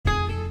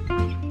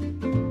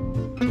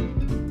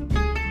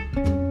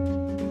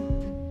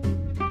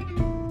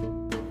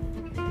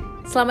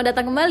Selamat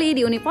datang kembali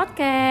di Uni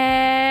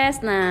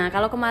Podcast. Nah,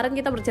 kalau kemarin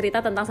kita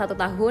bercerita tentang 1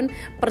 tahun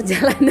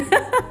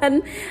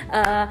perjalanan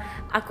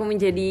aku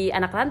menjadi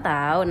anak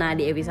rantau. Nah,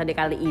 di episode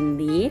kali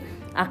ini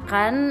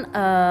akan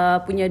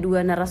punya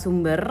 2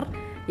 narasumber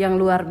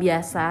yang luar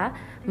biasa.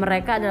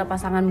 Mereka adalah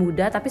pasangan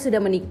muda tapi sudah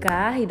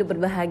menikah, hidup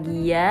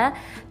berbahagia.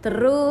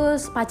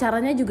 Terus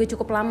pacarannya juga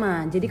cukup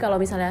lama. Jadi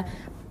kalau misalnya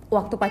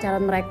waktu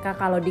pacaran mereka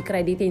kalau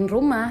dikreditin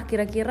rumah,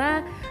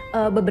 kira-kira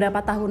beberapa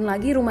tahun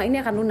lagi rumah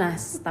ini akan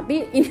lunas.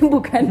 Tapi ini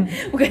bukan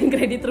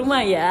kredit rumah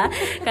ya.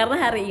 Karena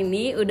hari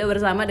ini udah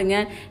bersama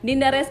dengan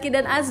Dinda Reski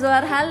dan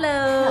Azwar. Halo.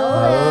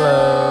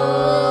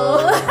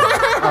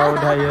 Halo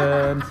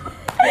Dayan.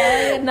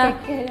 Nah,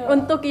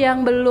 untuk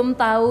yang belum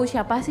tahu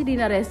siapa sih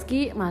Dinda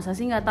Reski, masa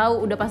sih nggak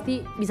tahu? Udah pasti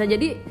bisa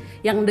jadi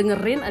yang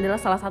dengerin adalah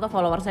salah satu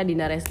follower saya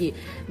Dinda Reski.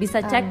 Bisa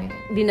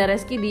cek Dinda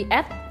Reski di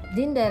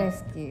Dinda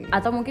Reski.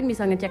 atau mungkin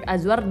bisa ngecek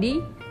Azwar di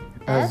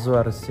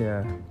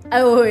Azwarsya.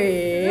 Oke.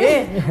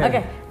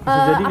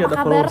 Bisa jadi nggak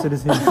ada followers di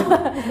sini.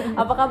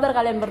 Apa kabar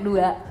kalian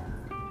berdua?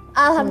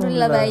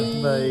 Alhamdulillah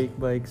baik.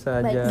 Baik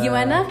saja.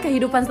 Gimana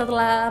kehidupan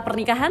setelah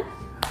pernikahan?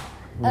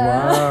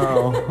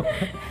 Wow.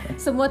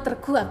 Semua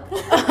terkuak.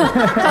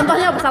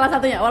 Contohnya apa salah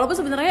satunya? Walaupun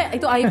sebenarnya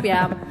itu aib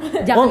ya.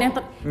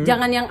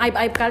 Jangan yang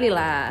aib-aib kali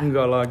lah.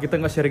 Enggak lah, kita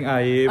nggak sharing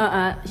aib.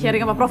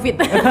 Sharing apa profit.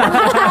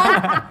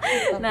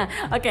 Nah,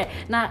 oke.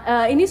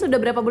 Nah, ini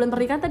sudah berapa bulan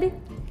pernikahan tadi?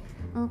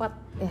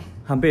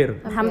 4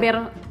 Hampir. Hampir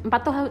 4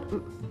 tuh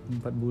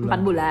 4 bulan.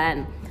 4 bulan.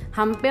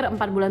 Hampir 4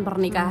 bulan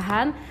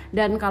pernikahan.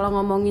 Dan kalau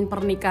ngomongin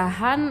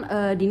pernikahan,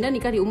 Dinda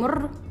nikah di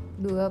umur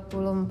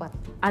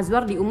 24.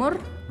 Azwar di umur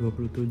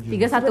 27.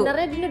 31.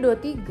 Sebenarnya Dinda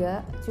 23,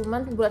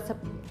 cuman buat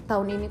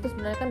tahun ini tuh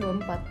sebenarnya kan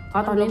 24.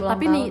 Oh, tahun ini,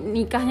 tapi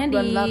nikahnya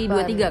di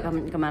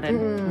 23 kemarin.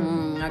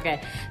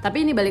 Oke. Tapi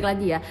ini balik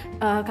lagi ya.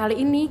 Kali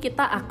ini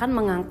kita akan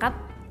mengangkat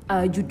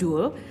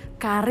judul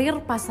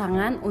karir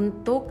pasangan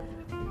untuk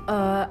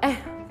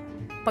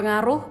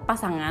pengaruh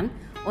pasangan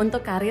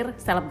untuk karir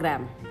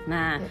selebgram.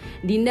 Nah,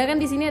 Dinda kan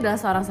di sini adalah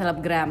seorang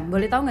selebgram.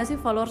 Boleh tahu nggak sih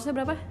followersnya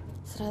berapa?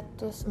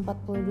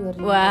 142.000.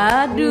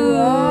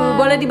 Waduh,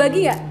 boleh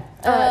dibagi nggak?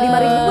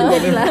 5.000 pun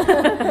jadilah.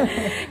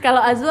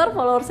 Kalau Azwar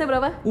followersnya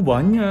berapa?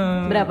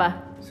 Banyak. Berapa?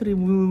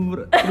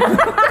 1000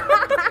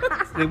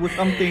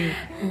 something.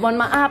 Mohon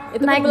maaf,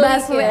 Itu naik pembeli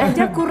busway ya?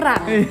 aja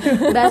kurang.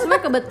 Busway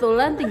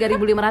kebetulan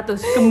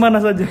 3.500.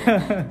 Kemana saja?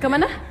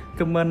 Kemana?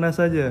 Kemana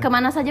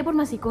Saja pun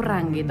masih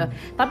kurang gitu.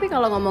 Tapi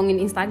kalau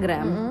ngomongin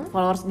Instagram,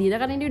 followers Dinda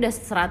kan ini udah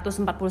 140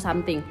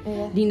 something.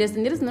 Iya. Dinda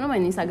sendiri sebenarnya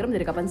main Instagram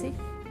dari kapan sih?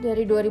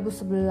 Dari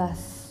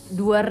 2011.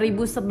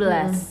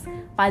 2011.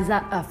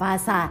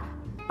 Fasa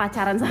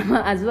pacaran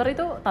sama Azwar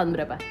itu tahun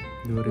berapa?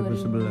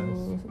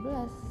 2011.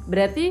 2011.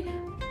 Berarti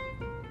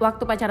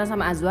waktu pacaran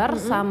sama Azwar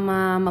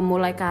sama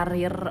memulai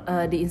karir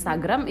di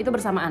Instagram itu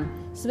bersamaan?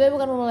 Sebenarnya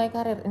bukan memulai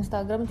karir,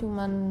 Instagram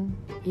cuman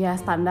Ya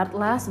standar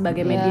lah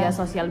sebagai media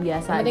sosial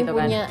biasa yang penting gitu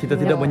kan. punya. Kita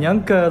tidak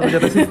menyangka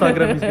ternyata si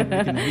Instagram bisa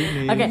bikin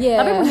gini. Oke, Iya.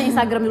 tapi punya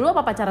Instagram dulu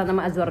apa pacaran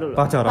sama Azwar dulu?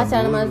 Pacaran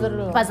Pacaran dulu. sama Azwar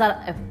dulu.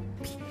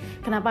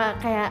 Kenapa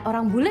kayak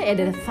orang bule ya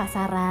dari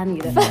pasaran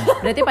gitu?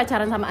 Berarti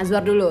pacaran sama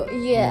Azwar dulu.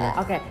 Iya.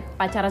 Oke,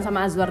 pacaran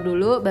sama Azwar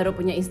dulu baru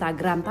punya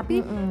Instagram.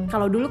 Tapi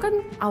kalau dulu kan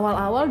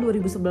awal-awal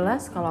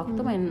 2011, kalau aku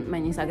tuh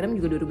main Instagram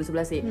juga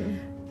 2011 sih.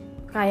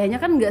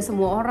 Kayaknya kan nggak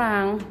semua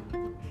orang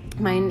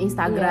main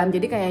Instagram,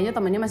 jadi kayaknya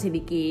temannya masih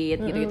dikit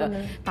gitu-gitu.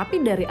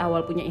 Tapi dari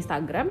awal punya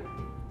Instagram,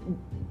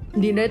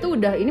 Dinda itu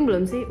udah ini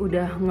belum sih?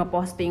 Udah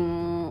ngeposting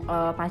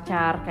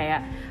pacar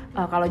kayak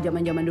kalau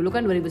zaman-zaman dulu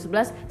kan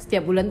 2011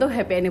 setiap bulan tuh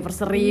happy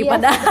anniversary, Yes.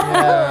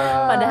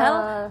 padahal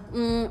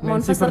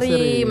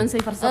monthsary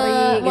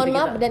gitu. Mohon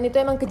maaf, dan itu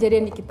emang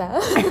kejadian di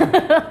kita.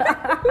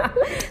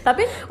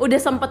 Tapi udah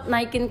sempet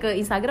naikin ke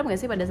Instagram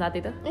gak sih pada saat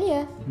itu?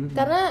 Iya,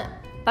 karena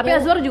Tapi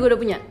Azwar juga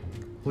udah punya.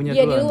 Punya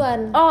dia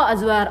duluan. duluan. Oh,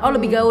 Azwar. Oh,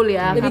 lebih gaul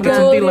ya. Lebih Karena-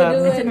 gaul Kecentilan.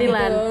 duluan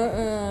Kecentilan. gitu.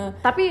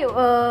 Tapi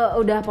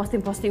udah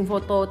posting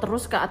foto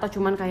terus kah atau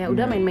cuman kayak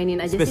udah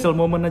main-mainin aja Special sih?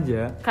 moment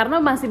aja.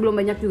 Karena masih belum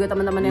banyak juga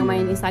teman-teman yang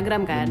main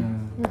Instagram kan.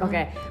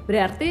 Oke,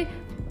 berarti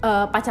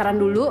pacaran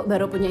dulu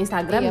baru punya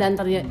Instagram.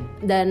 Iya.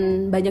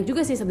 Dan banyak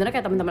juga sih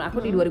sebenarnya kayak teman-teman aku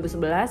di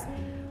 2011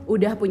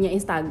 udah punya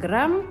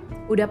Instagram,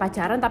 udah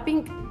pacaran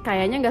tapi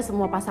kayaknya nggak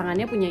semua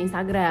pasangannya punya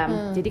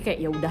Instagram. Jadi kayak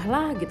ya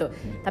udahlah gitu.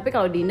 Tapi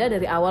kalau Dinda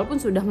dari awal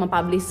pun sudah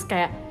mempublish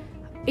kayak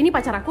ini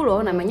pacar aku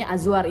loh, namanya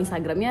Azwar,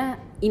 Instagramnya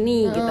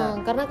ini gitu.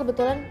 Karena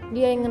kebetulan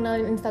dia yang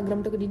ngenalin Instagram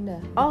tuh ke Dinda.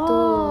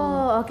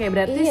 Oh, oke,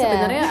 berarti Iya.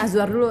 sebenarnya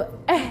Azwar dulu.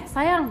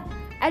 Sayang,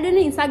 ada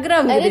nih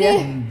Instagram Ada gitu ya.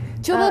 nih.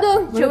 Coba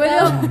dong.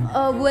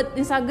 Buat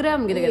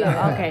Instagram gitu-gitu.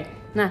 Oke.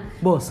 Nah,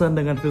 Bosan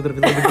dengan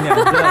filter-filter begini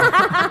aja.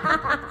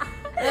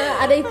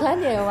 Ada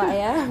iklannya ya, Wak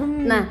ya.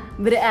 nah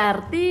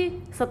berarti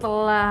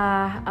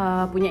setelah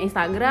punya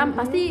Instagram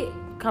pasti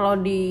kalau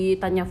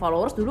ditanya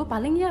followers dulu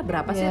paling ya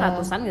berapa sih, Iya.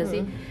 ratusan gak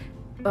sih?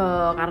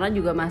 Karena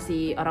juga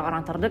masih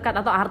orang-orang terdekat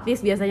atau artis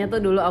biasanya tuh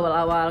dulu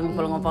awal-awal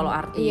nge-follow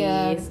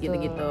Iya, artis betul.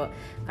 gitu-gitu.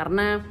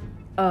 Karena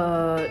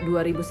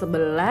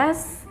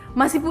 2011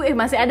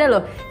 masih ada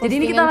loh. Jadi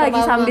ini kita Postingan lagi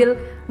pertama. sambil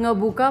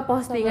ngebuka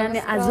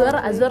postingannya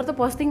Scroll. Azwar tuh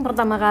posting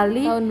pertama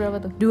kali Tahun berapa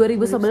tuh?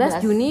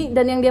 2011 Juni,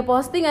 dan yang dia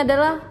posting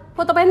adalah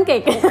foto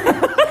pancake.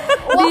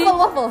 Di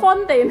Waffle.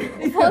 Fontaine.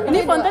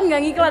 Ini Fontaine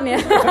nggak ngiklan ya?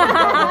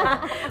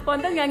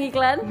 Fontaine nggak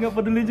ngiklan. Nggak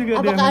peduli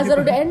juga dia. Apakah Azhar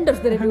udah endorse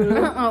dari dulu?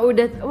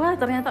 Udah, wah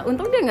ternyata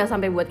untung dia nggak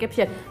sampai buat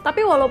caption.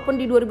 Tapi walaupun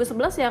di 2011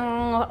 yang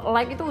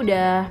like itu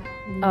udah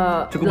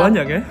Cukup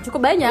banyak ya? Cukup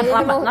banyak,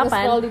 Iya, mau 8.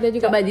 nge-scroll Dinda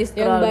juga. Coba di Yang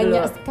scroll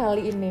banyak dulu.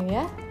 sekali ini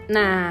ya.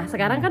 Nah,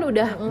 sekarang kan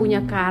udah punya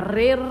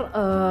karir,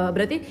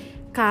 berarti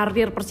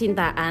karir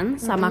percintaan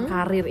sama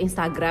karir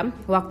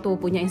Instagram. Waktu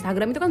punya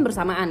Instagram itu kan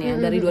bersamaan ya,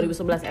 dari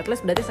 2011. At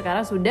least berarti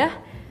sekarang sudah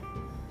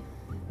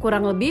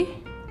kurang lebih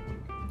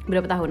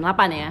berapa tahun?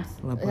 8 ya?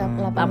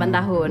 8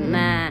 tahun.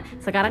 Nah,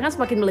 sekarang kan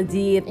semakin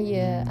melejit.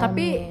 Iya.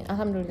 Tapi amin.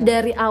 Alhamdulillah.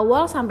 dari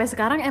awal sampai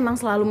sekarang emang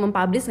selalu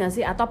mempublish nggak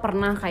sih? Atau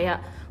pernah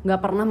kayak nggak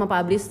pernah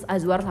mempublish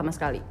Azwar sama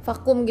sekali?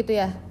 Vakum gitu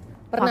ya?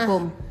 Pernah.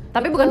 Vakum.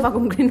 Tapi bukan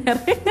vakum cleaner.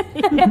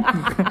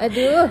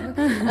 Aduh,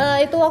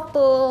 itu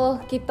waktu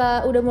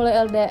kita udah mulai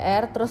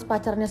LDR, terus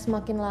pacarnya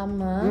semakin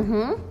lama.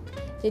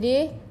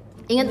 Jadi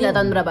Ingat nggak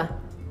tahun berapa?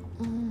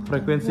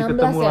 Frekuensi 16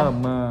 ketemu ya?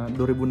 lama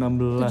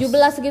 2016.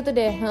 17 gitu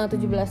deh, 17.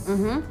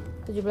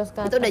 17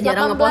 kan. Itu udah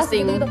jarang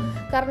ngeposting. Gitu.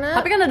 Karena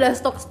Tapi kan ada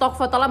stok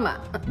foto lama.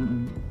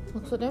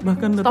 maksudnya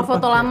Bahkan Stok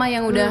foto lama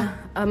yang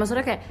udah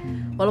maksudnya kayak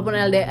walaupun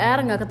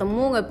LDR nggak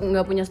ketemu,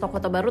 nggak punya stok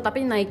foto baru,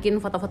 tapi naikin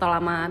foto-foto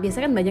lama.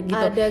 Biasanya kan banyak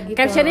gitu. Ada gitu.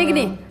 Captionnya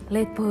gini,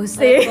 late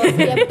posting.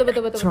 Iya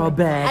betul.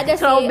 Throwback. Ada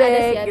sih, Throwback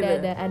ada gitu.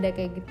 ada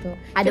kayak gitu.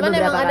 Ada Cuman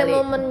beberapa emang ada kali.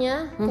 momennya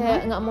kayak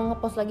nggak mau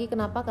ngepost lagi.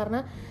 Kenapa? Karena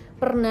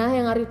pernah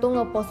yang hari itu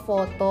ngepost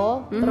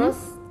foto, terus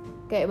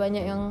kayak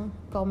banyak yang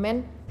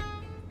komen,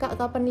 "Kak,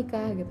 kapan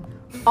nikah?" gitu.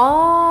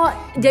 Oh,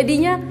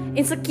 jadinya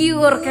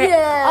insecure kayak.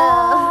 Iya.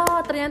 Oh,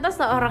 ternyata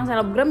seorang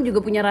selebgram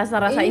juga punya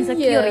rasa-rasa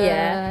insecure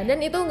ya. Dan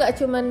itu nggak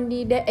cuman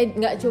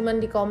nggak cuman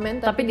di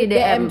komen, Tapi tapi, di di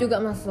DM DM juga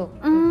masuk.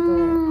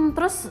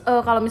 Terus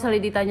kalau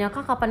misalnya ditanya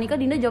Kak kapan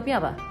nikah, Dinda jawabnya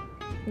apa?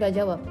 Nggak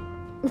jawab.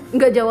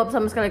 Nggak jawab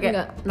sama sekali kayak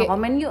Nggak. no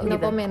comment yuk No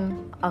gitu. comment.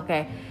 Oke,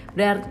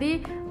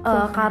 berarti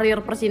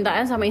karir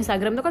percintaan sama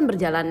Instagram itu kan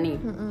berjalan nih.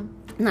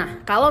 Nah,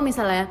 kalau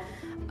misalnya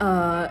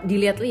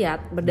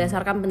dilihat-lihat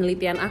berdasarkan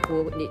penelitian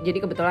aku,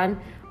 jadi kebetulan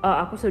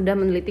aku sudah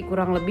meneliti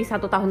kurang lebih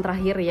 1 tahun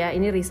terakhir ya.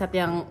 Ini riset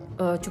yang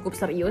cukup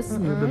serius.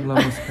 Udah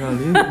lama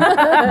sekali.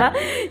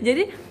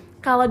 Jadi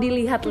kalau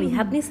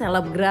dilihat-lihat nih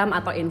selebgram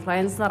atau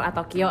influencer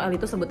atau KOL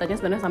itu sebutannya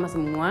sebenarnya sama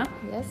semua.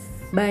 Yes.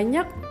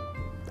 Banyak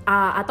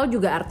atau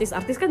juga artis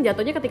kan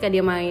jatuhnya ketika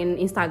dia main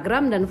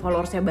Instagram dan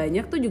followersnya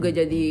banyak tuh juga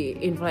jadi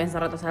influencer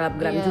atau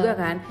selebgram Iya. juga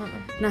kan.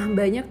 Nah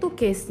banyak tuh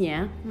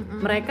case-nya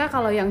mereka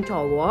kalau yang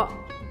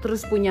cowok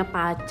terus punya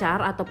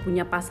pacar atau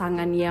punya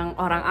pasangan yang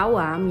orang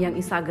awam yang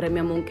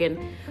Instagramnya mungkin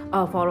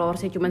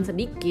followersnya cuma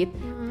sedikit.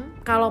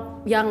 Kalau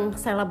yang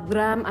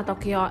selebgram atau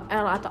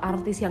KOL atau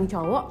artis yang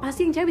cowok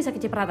pasti yang cewek bisa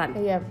kecipratan.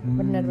 Iya,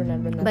 benar.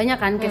 Banyak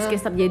kan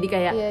case-case terjadi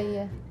kayak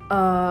Iya.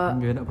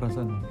 Nggak enak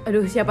perasaan.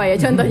 aduh siapa ya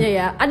contohnya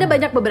ya, ada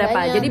banyak beberapa.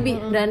 Banyak. Jadi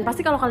dan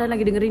pasti kalau kalian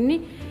lagi dengerin ini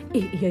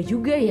iya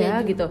juga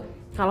ya gitu.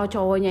 Kalau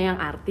cowoknya yang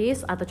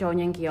artis atau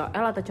cowoknya yang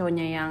KOL atau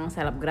cowoknya yang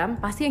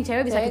selebgram pasti yang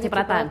cewek bisa Cewek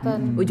kecipratan.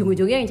 kecipratan.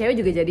 Ujung-ujungnya yang cewek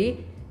juga jadi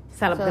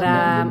selebgram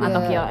Selebgram juga,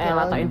 atau KOL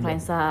atau juga.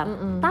 influencer.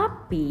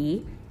 Tapi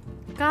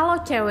kalau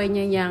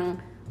ceweknya yang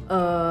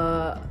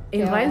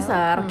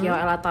influencer,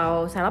 KOL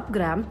atau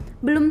selebgram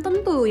belum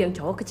tentu yang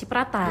cowok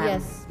kecipratan.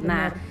 Yes,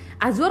 Nah,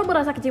 Azwar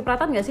merasa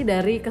kecipratan gak sih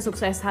dari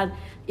kesuksesan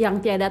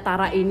yang tiada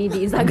tara ini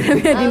di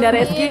Instagramnya Dinda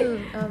Reski?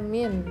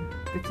 Amin.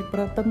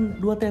 Kecipratan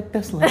 2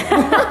 tetes lah.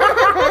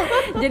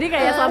 Jadi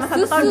kayak selama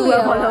 1 tahun Susu 2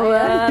 ya,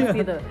 followers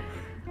gitu.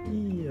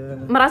 Iya.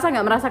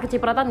 Merasa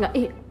kecipratan nggak?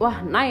 Ih,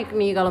 wah naik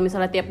nih kalau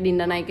misalnya tiap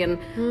Dinda naikin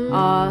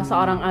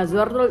seorang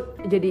Azwar tuh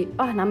jadi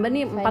nambah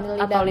nih 4 Finally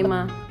atau dapet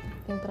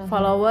 5 yang terakhir.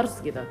 followers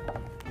gitu.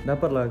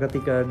 Dapat lah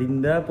ketika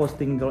Dinda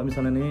posting kalau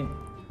misalnya nih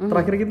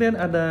terakhir kita kan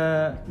ada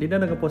Dinda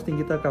ada nge-posting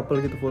kita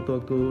couple gitu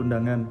foto waktu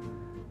undangan.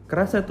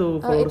 Kerasa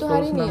tuh itu hari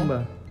followers ini ya?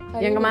 nambah.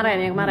 Yang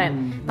kemarin.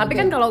 Tapi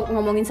kan kalau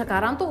ngomongin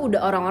sekarang tuh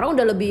udah orang-orang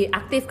udah lebih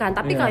aktif kan.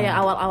 Tapi kayak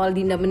awal-awal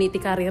Dinda meniti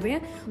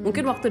karirnya,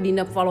 mungkin waktu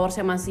Dinda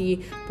followersnya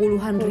masih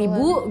puluhan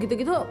ribu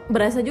gitu-gitu,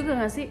 berasa juga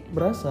nggak sih?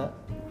 Berasa.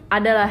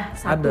 Adalah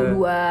 1,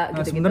 2 Nah,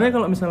 gitu-gitu. sebenarnya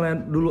kalau misalnya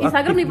dulu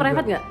Instagram aktif di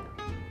private juga,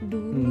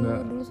 nggak?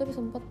 Dulu saya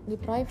sempat di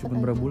private cuma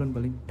aja. berapa bulan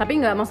paling. Tapi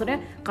nggak, maksudnya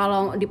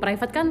kalau di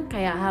private kan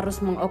kayak harus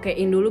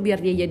mengokein dulu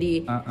biar dia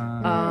jadi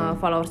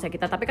followersnya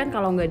kita. Tapi kan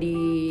kalau nggak di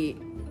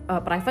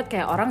private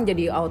kayak orang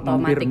jadi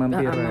otomatis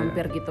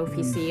mampir gitu,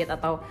 visit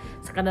atau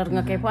sekadar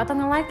ngekepo atau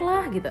nge-like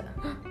lah gitu.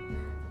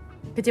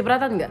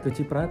 Kecipratan nggak?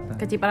 Kecipratan.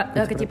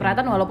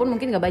 Kecipratan walaupun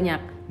mungkin nggak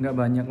banyak. Nggak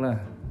banyak lah.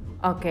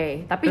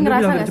 Oke, tapi Kan dia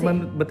ngerasa bilang nggak sih? cuma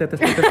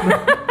betetes-betetes.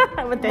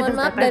 Mohon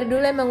maaf dari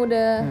dulu emang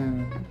udah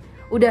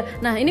Udah,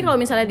 nah ini kalau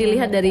misalnya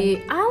dilihat dari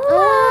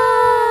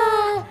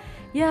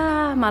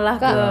ya malah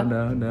ke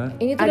udah.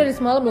 ini tuh dari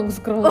semalam belum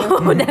scroll.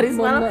 dari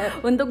semalam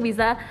untuk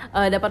bisa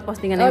dapat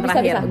postingan yang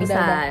bisa, terakhir bisa.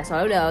 bisa.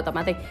 Soalnya udah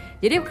otomatis.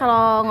 Jadi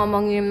kalau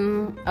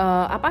ngomongin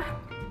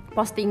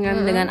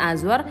postingan dengan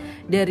Azwar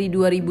dari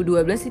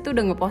 2012 itu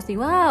udah ngeposting.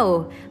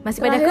 Wow, masih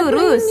pada Terakhir tuh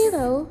kurus. ini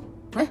tahu.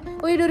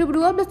 Oh iya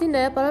 2012 Dinda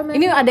ya, padahal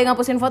Ini ada yang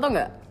ngapusin foto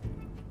nggak?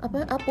 apa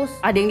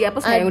hapus? Ada yang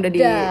dihapus nggak yang udah di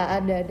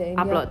ada yang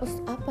upload? dihapus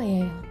apa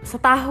ya?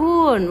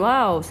 Setahun,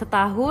 wow,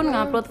 setahun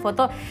ngupload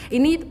foto.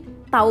 Ini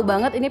tahu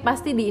banget, ini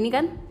pasti di ini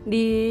kan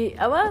di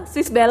apa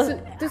Swiss Bell.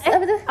 Terus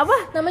apa tuh? Apa?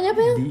 Namanya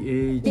apa ya?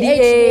 DH.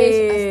 DH,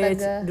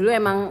 astaga. Dulu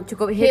emang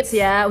cukup hits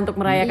ya untuk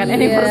merayakan Iya,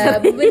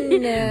 anniversary.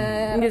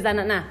 bener. Di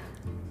sana. Nah,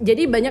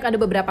 jadi banyak ada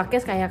beberapa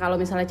case kayak kalau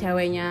misalnya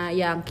ceweknya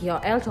yang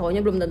KOL, cowoknya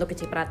belum tentu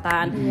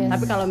kecipratan.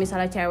 Tapi kalau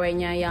misalnya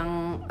ceweknya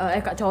yang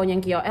cowoknya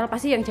yang KOL,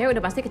 pasti yang cewek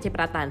udah pasti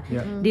kecipratan.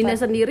 Dinda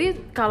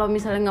sendiri kalau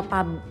misalnya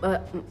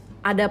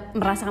ada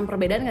merasakan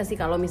perbedaan nggak sih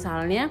kalau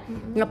misalnya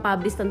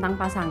nge-publish tentang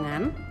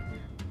pasangan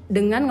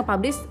dengan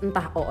nge-publish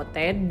entah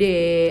OOTD,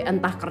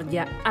 entah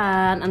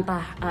kerjaan,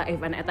 entah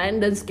event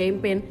attendance,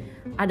 campaign,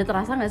 ada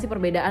terasa nggak sih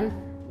perbedaan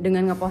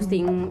dengan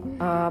ngeposting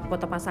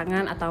foto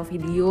pasangan atau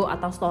video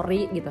atau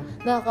story gitu?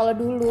 Nah kalau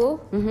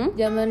dulu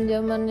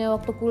zaman-zamannya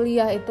waktu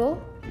kuliah itu,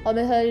 kalau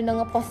misalnya Dinda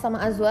ngepost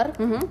sama Azwar,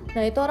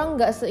 nah itu orang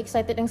nggak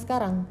se-excited yang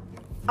sekarang.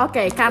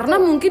 Oke,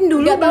 karena mungkin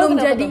dulu nggak tahu belum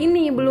kenapa jadi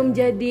tuh. belum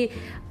jadi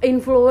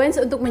influence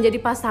untuk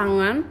menjadi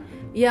pasangan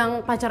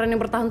yang pacaran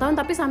yang bertahun-tahun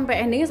tapi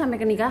sampai endingnya sampai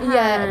ke nikahan.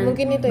 Iya,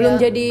 mungkin itu belum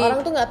ya. jadi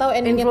Orang tuh nggak tahu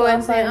endingnya tuh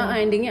influence apa.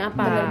 endingnya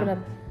apa. Benar-benar.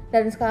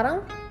 Dan sekarang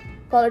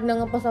kalau Dinda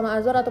ngepost sama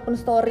Azwar ataupun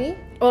story,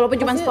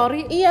 Walaupun cuma pasti-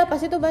 story. iya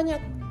pasti tuh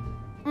banyak.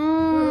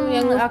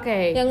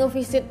 Yang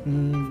nge-visit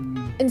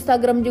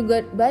Instagram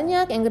juga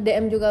banyak, yang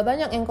nge-DM juga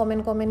banyak, yang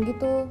komen-komen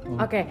gitu.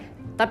 Oke,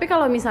 tapi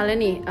kalau misalnya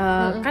nih,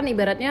 kan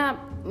ibaratnya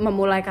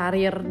memulai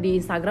karir di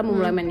Instagram,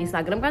 memulai main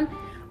Instagram kan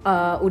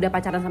udah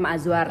pacaran sama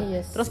Azwar,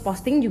 Yes. terus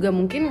posting juga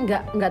mungkin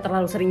nggak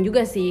terlalu sering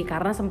juga sih,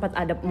 karena sempat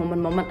ada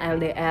momen-momen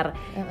LDR,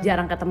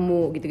 jarang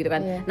ketemu gitu-gitu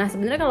kan. Nah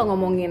sebenarnya kalau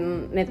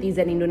ngomongin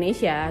netizen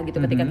Indonesia gitu,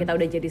 ketika kita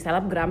udah jadi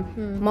selebgram,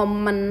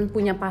 momen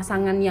punya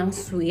pasangan yang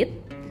sweet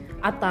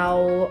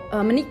atau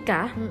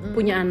menikah,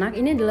 punya anak,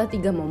 ini adalah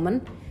 3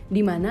 momen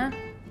dimana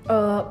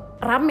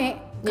rame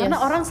karena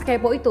orang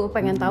sekepo itu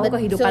pengen tahu Betul.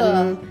 kehidupan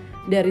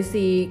dari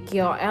si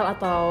KOL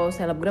atau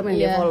selebgram yang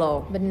dia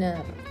follow. Bener.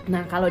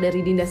 Nah kalau dari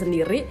Dinda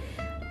sendiri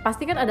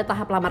pasti kan ada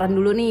tahap lamaran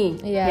dulu nih,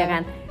 Iya. ya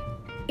kan?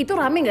 Itu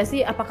rame nggak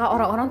sih? Apakah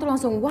orang-orang tuh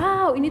langsung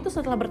wow ini tuh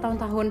setelah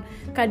bertahun-tahun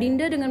Kak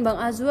Dinda dengan Bang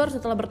Azwar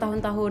setelah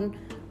bertahun-tahun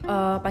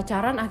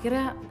pacaran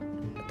akhirnya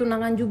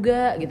tunangan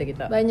juga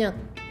gitu-gitu? Banyak.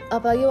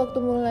 Apalagi waktu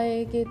mulai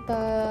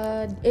kita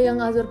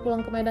yang Azwar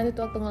pulang ke Medan itu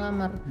waktu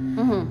ngelamar.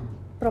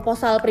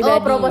 Proposal pribadi.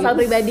 Oh proposal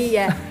pribadi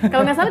ya.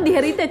 Kalau nggak salah di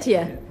Heritage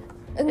ya?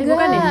 Enggak,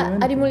 bukan ya?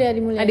 Adi Mulia.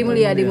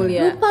 Adi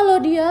Mulia. Lupa loh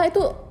dia itu.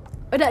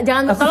 Udah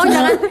jangan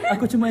jangan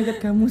Aku cuma ingat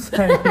kamu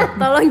sayang.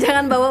 tolong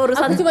jangan bawa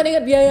urusan Aku cuma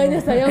ingat biayanya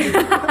sayang.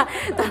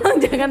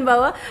 tolong jangan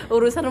bawa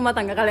urusan rumah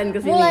tangga kalian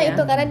ke sini Mulai ya.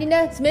 itu karena Dinda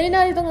sebenarnya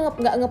Dinda itu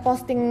nggak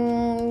ngeposting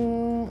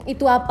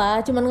itu apa,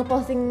 cuman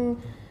ngeposting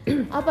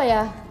apa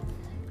ya?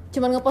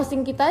 Cuman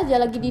ngeposting kita aja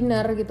lagi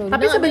dinner gitu. Tapi Dinda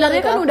nggak sebenarnya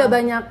bilang kan itu udah apa.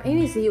 banyak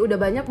ini sih, udah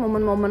banyak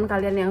momen-momen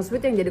kalian yang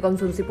sweet yang jadi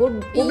konsumsi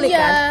publik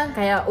Iya. kan.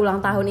 Kayak ulang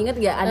tahun, inget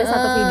gak ada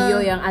satu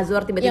video yang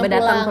Azwar tiba-tiba Yang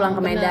datang pulang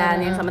ke benar. Medan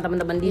yang sama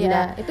teman-teman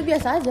Dinda. Iya, itu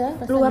biasa aja.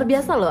 rasanya. Luar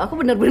biasa loh, aku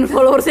bener-bener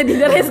followersnya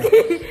Dinda Reski.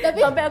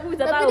 Sampai aku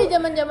bisa tapi tahu. di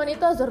zaman-zaman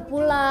itu Azwar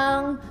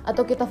pulang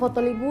atau kita foto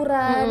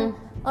liburan,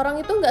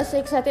 orang itu nggak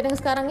se-excited yang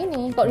sekarang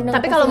ini. Kalau Dinda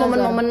Tapi ngeposting kalau Azwar.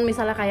 momen-momen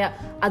misalnya kayak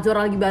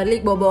Azwar lagi balik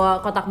bawa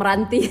kotak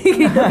meranti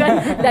gitu kan,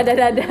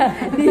 dada-dada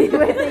di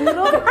waiting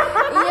room.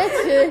 Iya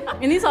cuy.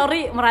 Ini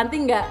sorry meranti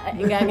nggak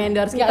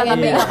endorse kita, Nggak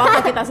tapi endorse. nggak apa-apa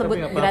kita sebut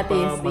Tapi nggak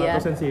gratis apa-apa, ya.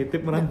 aku sensitif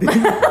menanti.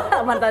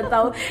 Mantan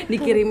tahu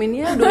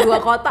dikiriminnya 2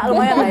 kotak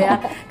lumayan lah ya.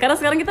 Karena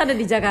sekarang kita ada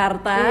di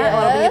Jakarta,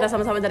 walaupun kita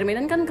sama-sama dari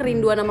Medan kan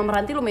kerinduan sama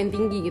meranti lumayan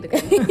tinggi gitu kan.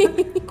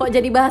 Kok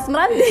jadi bahas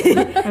meranti?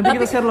 Nanti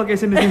kita share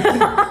location di sini.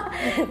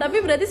 Tapi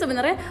berarti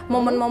sebenarnya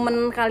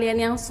momen-momen kalian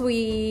yang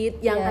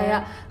sweet, yang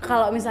kayak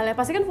kalau misalnya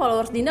pasti kan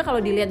followers Dinda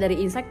kalau dilihat dari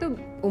Insight tuh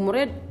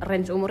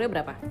range umurnya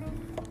berapa?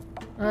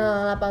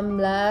 18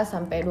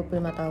 sampai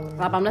 25 tahun.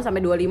 18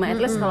 sampai 25. At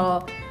least kalau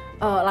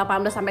 18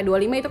 sampai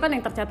 25 itu kan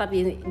yang tercatat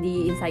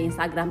di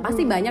Instagram.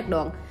 Pasti banyak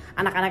dong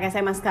anak-anak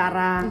SMA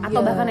sekarang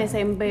atau bahkan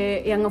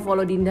SMP yang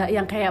nge-follow Dinda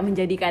yang kayak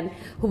menjadikan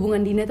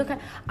hubungan Dinda itu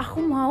kayak aku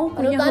mau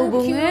punya Panutan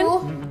hubungan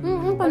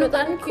Q.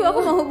 panutanku, aku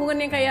mau hubungan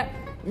yang kayak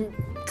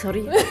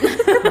sorry.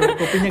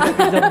 Kopinya gak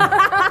kejam.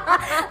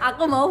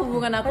 Aku mau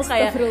hubungan aku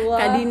kayak Astagfirullah.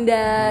 Kak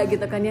Dinda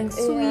gitu kan yang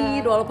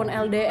sweet walaupun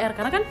LDR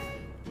karena kan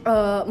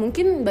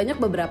mungkin banyak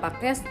beberapa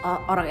case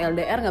orang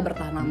LDR nggak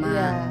bertahan lama.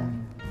 Iya.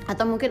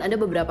 Atau mungkin ada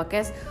beberapa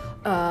case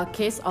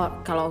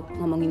kalau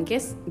ngomongin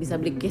case bisa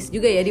beli case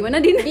juga ya di mana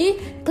Dinda?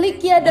 Klik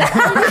ya ada.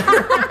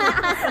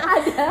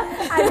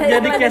 Ada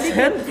Jadi yang cash ada di-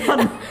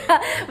 handphone.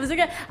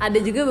 Maksudnya ada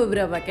juga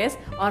beberapa case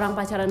orang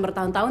pacaran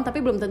bertahun-tahun tapi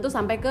belum tentu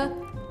sampai ke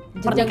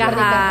Jenjang pernikahan,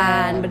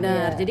 pernikahan,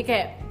 bener. iya. Jadi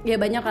kayak ya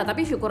banyak lah.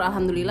 Tapi syukur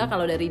alhamdulillah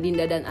kalau dari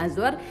Dinda dan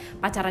Azwar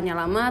pacarannya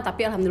lama,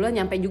 tapi alhamdulillah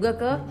nyampe juga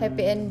ke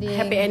happy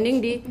ending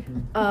di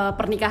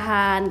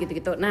pernikahan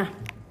gitu-gitu. Nah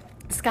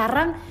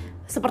sekarang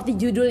seperti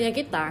judulnya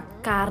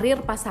kita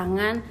karir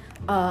pasangan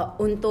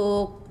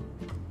untuk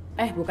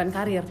bukan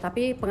karir,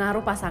 tapi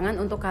pengaruh pasangan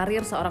untuk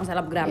karir seorang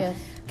selebgram. Yes.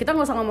 Kita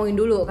nggak usah ngomongin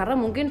dulu, karena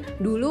mungkin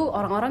dulu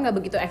orang-orang nggak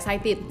begitu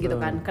excited gitu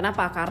kan.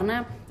 Kenapa?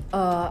 Karena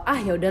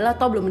ya udahlah,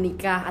 toh belum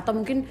menikah, atau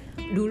mungkin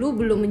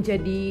dulu belum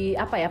menjadi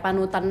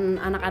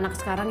panutan anak-anak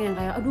sekarang yang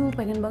kayak aduh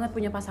pengen banget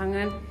punya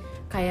pasangan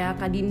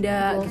kayak Kak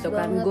Dinda Goals gitu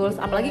kan, banget goals.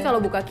 gitu Apalagi ya. kalau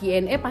buka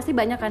Q&A pasti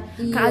banyak kan.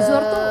 Iya. Kak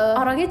Azwar tuh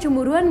orangnya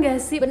cemburuan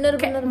gak sih?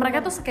 Bener, Kayak bener, mereka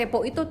tuh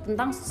sekepo itu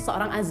tentang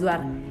seorang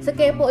Azwar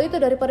Sekepo itu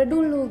daripada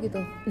dulu gitu.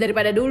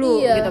 daripada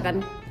dulu Iya. gitu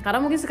kan. Karena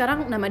mungkin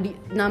sekarang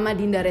nama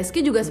Dinda Reski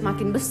juga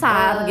semakin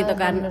besar gitu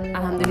kan.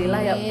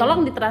 Alhamdulillah ya.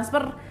 Tolong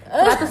ditransfer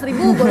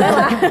 100.000 boleh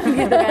lah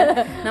gitu kan.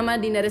 Nama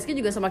Dinda Reski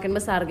juga semakin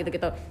besar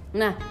gitu-gitu.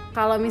 Nah,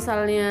 kalau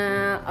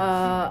misalnya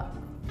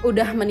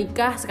udah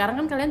menikah, sekarang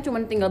kan kalian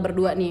cuma tinggal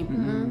berdua nih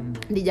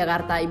di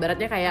Jakarta.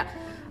 Ibaratnya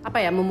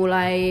kayak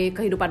memulai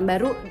kehidupan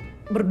baru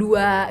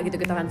berdua gitu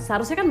kan.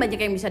 Seharusnya kan banyak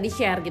yang bisa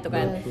di-share gitu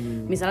kan.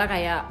 Misalnya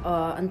kayak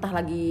entah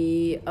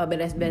lagi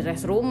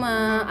beres-beres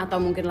rumah, atau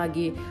mungkin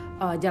lagi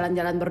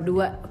jalan-jalan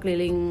berdua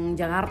keliling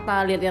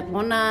Jakarta, lihat-lihat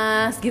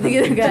Monas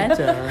gitu-gitu kan.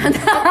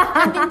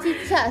 Hunting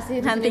cicak sih.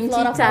 di Hunting sini,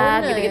 flora cicak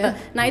fauna gitu-gitu.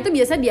 ya. Nah, itu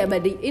biasa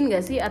diabadiin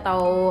gak sih,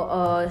 atau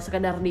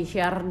sekedar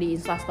di-share di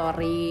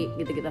Instastory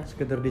gitu-gitu?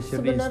 Sekedar di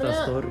share di Sebenarnya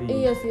Instastory.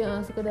 iya sih,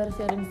 sekedar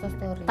share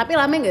Instastory. Tapi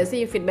rame gak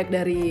sih feedback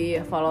dari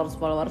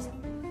followers?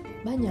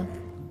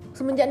 Banyak.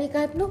 Semenjak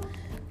nikah itu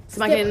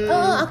Semakin-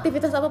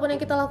 aktivitas apapun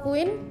yang kita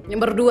lakuin, Yang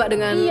berdua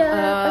dengan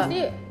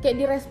pasti kayak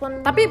direspon.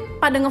 tapi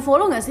pada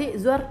nge-follow gak sih,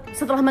 Zuar?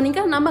 Setelah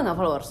menikah nambah gak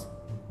followers?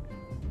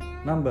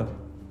 Nambah.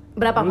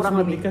 Berapa Dulu kurang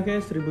sebelum lebih? nikah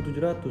kayak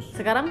 1.700.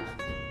 Sekarang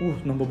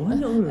Nambah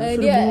banyak.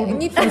 Dia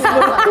ngitung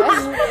berapa ya?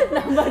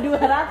 nambah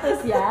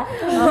 200 ya.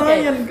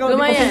 Lumayan kalau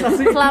Lumayan.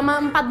 dipersentasi. Selama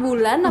 4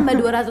 bulan nambah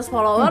 200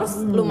 followers,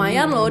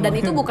 lumayan loh. Dan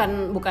itu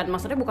bukan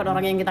maksudnya bukan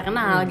orang yang kita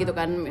kenal gitu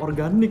kan.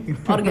 Organik.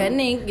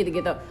 Organik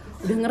gitu-gitu.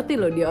 Udah ngerti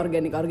loh dia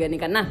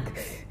organikan. Nah,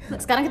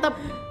 sekarang kita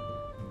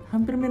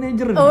Hampir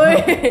manajer.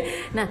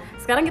 Nah,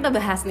 sekarang kita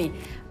bahas nih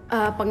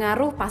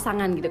pengaruh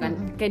pasangan gitu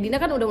kan. Kayak Dina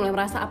kan udah mulai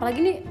merasa,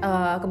 apalagi nih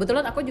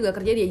kebetulan aku juga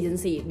kerja di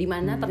agensi, di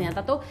mana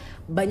ternyata tuh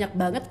banyak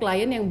banget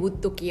klien yang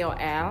butuh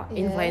KOL,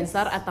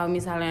 influencer, atau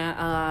misalnya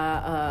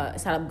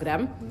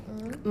selebgram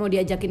mau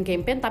diajakin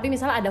campaign, tapi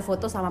misalnya ada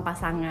foto sama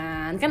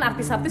pasangan. Kan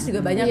artis-artis juga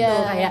banyak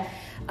tuh kayak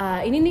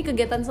ini nih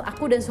kegiatan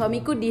aku dan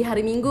suamiku di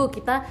hari Minggu,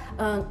 kita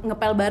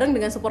ngepel bareng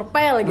dengan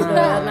Superpel gitu.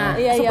 Nah,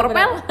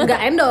 Superpel nggak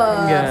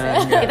endorse.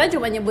 Enggak. Kita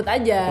cuma nyebut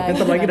aja. Oke,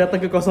 ntar lagi datang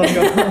ke kosan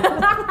kamu.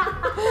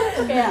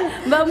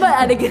 Kayak mbak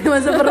ada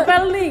kiriman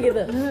Superpel nih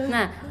gitu.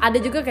 Nah, ada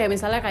juga kayak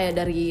misalnya kayak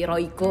dari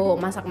Royco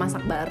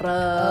masak-masak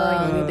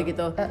bareng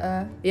gitu-gitu.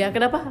 Ya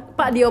kenapa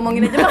Pak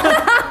diomongin aja Pak?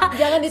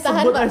 Jangan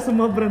ditahan, Sebut Pak. aja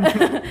semua brand.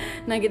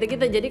 Nah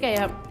gitu-gitu, jadi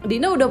kayak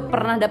Dina udah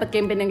pernah dapat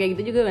campaign yang kayak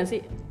gitu juga gak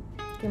sih?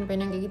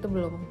 Campaign yang kayak gitu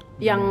belum.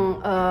 Yang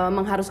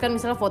mengharuskan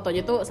misalnya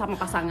fotonya tuh sama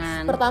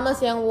pasangan. Pertama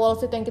sih yang Wall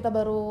Street yang kita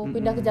baru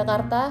pindah ke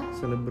Jakarta.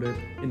 Celebrate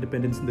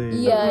Independence Day.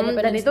 Iya, Dan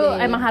Independence itu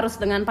Day. emang harus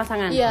dengan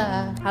pasangan.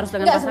 Iya. Harus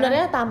dengan Enggak, pasangan.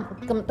 sebenarnya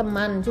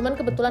teman, cuman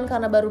kebetulan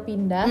karena baru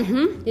pindah,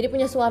 jadi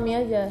punya suami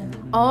aja.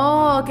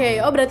 Oh, oke.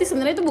 Oh, berarti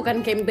sebenarnya itu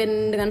bukan campaign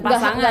dengan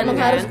pasangan Nggak kan?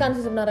 mengharuskan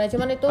sih sebenarnya,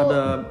 cuman itu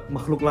Ada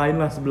makhluk lain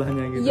lah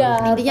sebelahnya gitu.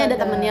 Iya. Intinya ada Harus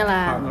ada. temennya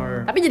lah. Partner.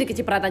 Tapi jadi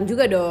kecipratan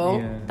juga dong.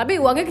 Iya. Tapi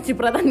uangnya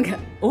kecipratan nggak?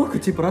 Oh,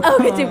 kecipratan.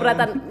 Oh,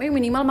 kecipratan.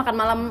 Minimal makan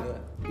malam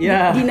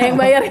Ya. Dina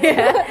yang bayar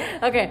ya.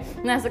 Oke.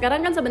 Nah,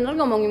 sekarang kan sebenarnya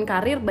ngomongin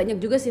karir,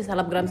 banyak juga sih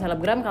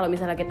selebgram kalau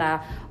misalnya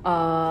kita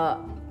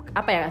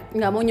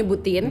nggak mau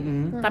nyebutin,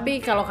 tapi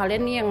kalau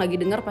kalian nih yang lagi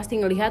denger pasti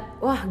ngelihat,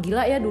 wah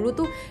gila ya, dulu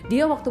tuh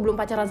dia waktu belum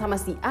pacaran sama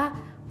si A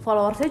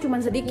followersnya cuma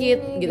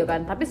sedikit gitu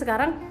kan, tapi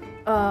sekarang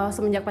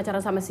semenjak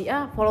pacaran sama si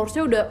A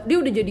followersnya dia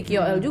udah jadi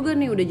KOL juga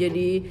nih, udah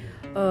jadi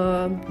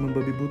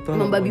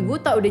membabi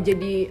buta, udah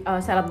jadi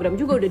selebgram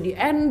juga, udah di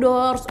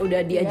endorse,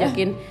 udah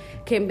diajakin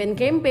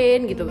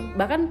campaign gitu.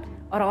 Bahkan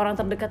orang-orang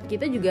terdekat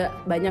kita juga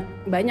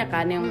banyak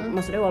kan yang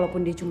maksudnya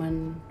walaupun dia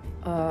cuman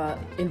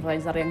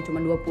influencer yang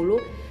cuma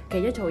 20,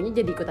 kayaknya cowoknya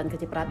jadi ikutan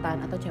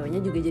kecipratan atau ceweknya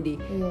juga jadi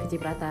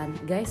kecipratan.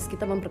 Guys,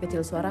 kita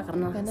memperkecil suara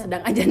karena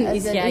sedang azan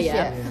Isya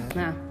ya.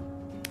 Nah,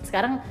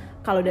 sekarang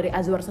kalau dari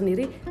Azwar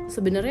sendiri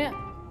sebenarnya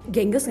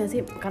gengges nggak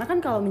sih? Karena kan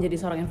kalau menjadi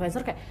seorang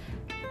influencer kayak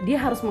dia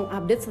harus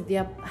mengupdate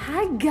setiap,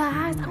 hai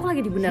guys, aku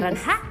lagi di Bundaran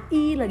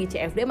HI, lagi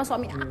CFD sama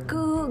suami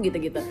aku,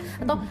 gitu-gitu.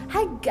 Atau,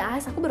 hai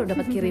guys, aku baru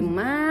dapat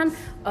kiriman,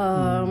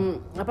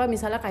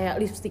 misalnya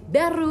kayak lipstick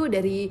baru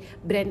dari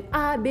brand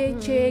A,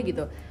 B, C,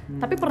 gitu.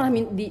 Tapi pernah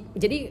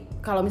jadi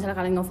kalau misalnya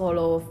kalian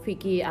nge-follow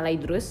Vicky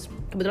Alaidrus,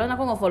 kebetulan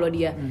aku nge-follow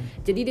dia.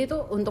 Jadi dia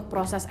tuh untuk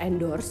proses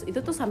endorse itu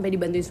tuh sampai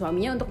dibantuin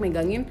suaminya untuk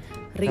megangin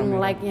ring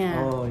light-nya,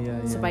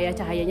 supaya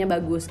cahayanya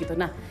bagus gitu.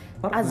 Nah,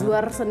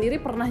 Azwar sendiri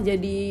pernah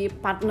jadi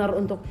partner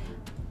untuk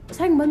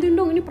sayang bantuin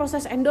dong ini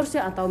proses endorse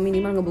ya, atau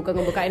minimal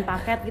ngebukain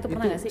paket gitu,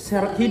 pernah nggak sih?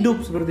 Syarat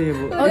hidup seperti ya,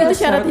 Bu. Oh, itu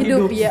syarat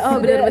hidup ya.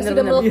 Oh, benar.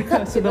 sudah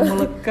melekat. Sudah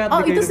melekat.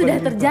 Oh, di itu kehidupan sudah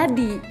kita.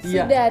 terjadi.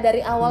 Iya. Sudah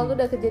dari awal tuh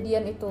udah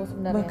kejadian itu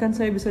sebenarnya. Bahkan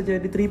saya bisa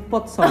jadi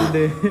tripod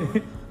someday.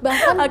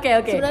 Bahkan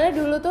Oke. sebenarnya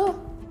dulu tuh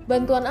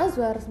bantuan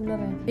Azwar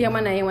sebenarnya. Yang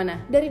mana?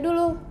 Dari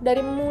dulu,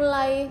 dari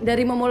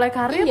memulai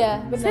karir?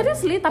 Iya, benar.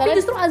 Seriously, tapi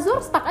justru Azwar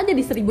stuck aja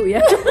di 1000 ya.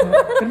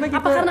 Karena kita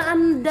Apa karena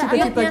Anda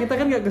cita-cita akhirnya- kita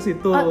kan nggak ke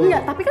situ.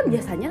 Enggak, tapi kan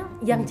biasanya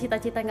yang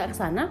cita-cita nggak ke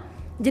sana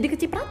jadi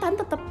kecipratan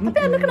tetap. Tapi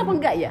Anda kenapa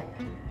enggak ya?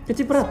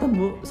 Kecipratan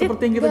Bu,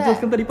 seperti yang kita Enggak.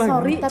 jelaskan tadi pagi.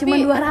 Sorry, Tapi cuma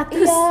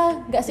 200. Iya,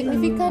 nggak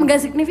signifikan. Enggak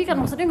signifikan,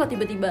 maksudnya nggak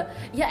tiba-tiba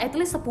ya at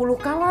least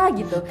 10k lah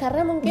gitu.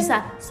 Karena mungkin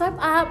Bisa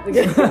swipe up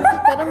gitu.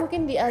 karena mungkin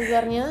di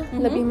Azwarnya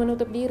lebih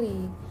menutup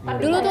diri.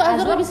 Dulu tuh Kayak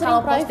Azwar lebih sering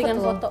kalau private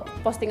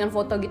postingan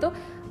foto gitu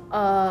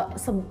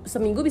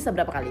seminggu bisa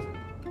berapa kali?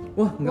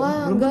 Wah,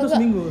 belum enggak. tentu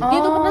seminggu. Dia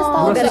tuh pernah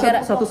setahun Gua rasa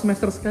gara-gara- satu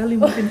semester sekali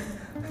mungkin.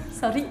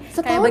 Sorry, kayak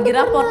setahun bagi tuh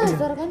rapor. pernah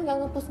Azwar kan nggak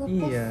ngepost.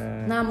 Iya.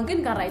 Nah mungkin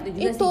karena itu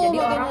juga Itu sih, jadi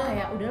makanya. orang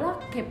kayak udahlah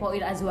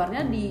kepoin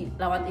Azwarnya di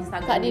lewat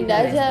Instagram Kak Dinda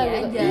Reski aja. aja Iya,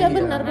 gitu.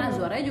 benar, Karena benar.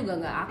 Azwarnya juga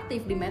nggak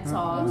aktif di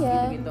medsos Iya,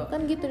 gitu. kan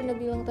gitu Dinda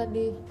bilang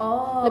tadi.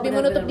 Oh, Lebih benar,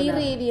 menutup benar,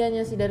 diri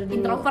dianya sih dari dulu.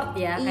 introvert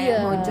ya, kayak Iya.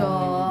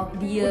 mojok,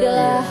 diem,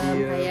 Udahlah,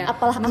 kayak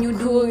apalah aku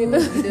menyudut gitu.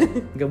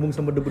 Gabung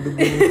sama debu-debu.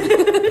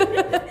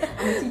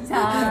 sama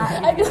cica.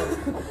 Aduh.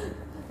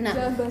 Nah,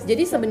 Jangan bahas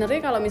jadi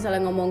sebenarnya kalau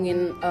misalnya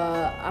ngomongin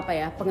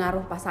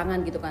pengaruh pasangan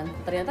gitu kan,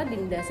 ternyata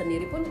Dinda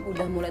sendiri pun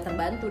udah mulai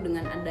terbantu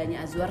dengan adanya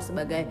Azwar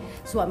sebagai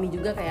suami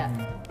juga kayak.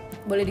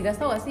 Boleh dikasih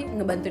tau gak sih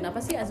ngebantuin apa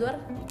sih Azwar?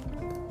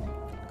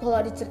 Kalau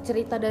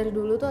cerita dari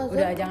dulu tuh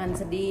Azwar. Udah jangan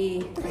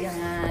sedih,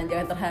 jangan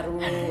terharu.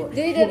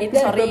 Jadi dari- Ini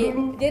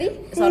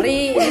sorry,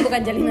 ini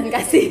bukan jalinan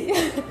kasih.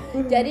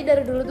 Jadi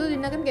dari dulu tuh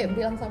Dinda kan kayak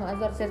bilang sama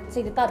Azwar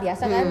cerita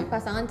biasa kan,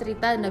 pasangan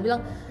cerita Dinda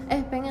bilang,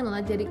 pengen lah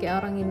jadi kayak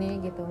orang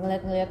ini gitu,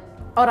 ngeliat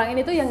Orang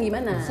ini tuh yang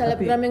gimana?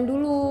 selebgram yang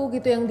dulu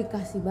gitu yang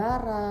dikasih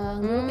barang.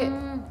 Dulu kayak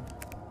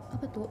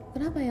apa tuh?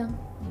 Kenapa yang?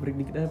 Break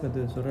dikit apa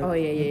tuh suara? Oh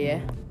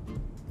iya.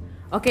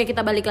 Oke,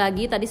 kita balik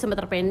lagi. Tadi sempat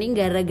terpending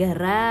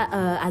gara-gara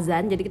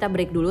azan, jadi kita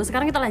break dulu.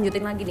 Sekarang kita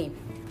lanjutin lagi nih.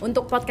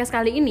 Untuk podcast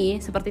kali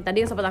ini, seperti tadi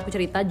yang sempat aku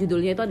cerita,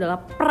 judulnya itu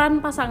adalah peran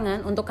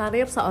pasangan untuk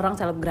karir seorang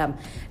selebgram.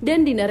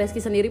 Dan Dinda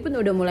Reski sendiri pun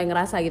udah mulai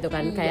ngerasa gitu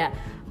kan, kayak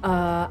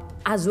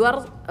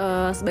Azwar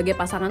sebagai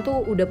pasangan tuh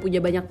udah punya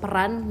banyak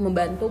peran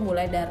membantu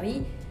mulai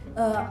dari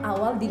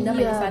awal Dinda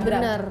main Iya, Instagram.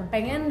 bener.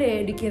 Pengen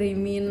deh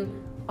dikirimin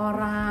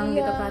orang Iya.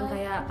 gitu kan,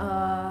 kayak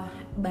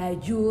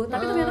baju.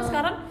 Tapi ternyata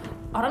sekarang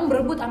orang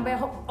berebut sampai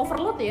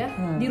overload ya.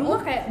 Di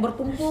rumah kayak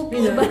bertumpuk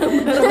Iya.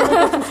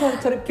 barang-barang Susah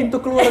cari pintu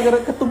keluar gara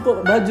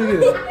ketumpuk baju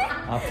gitu.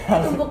 Apa?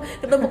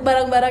 ketumpuk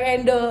barang-barang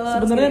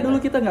endorse. Sebenarnya gitu. dulu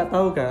kita nggak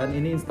tahu kan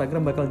ini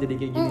Instagram bakal jadi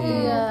kayak gini.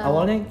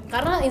 Awalnya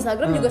Karena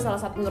Instagram juga salah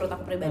satu menurut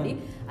aku pribadi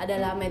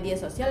adalah media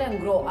sosial yang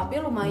grow up-nya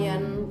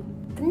lumayan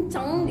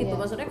kenceng gitu.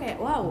 Maksudnya kayak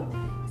wow,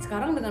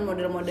 sekarang dengan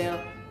model-model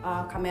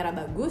kamera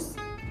bagus,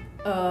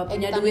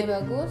 punya Editannya duit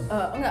bagus.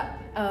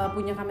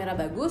 punya kamera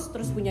bagus,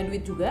 terus punya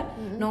duit juga,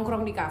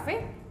 nongkrong di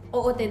kafe,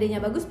 OOTD-nya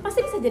bagus,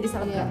 pasti bisa jadi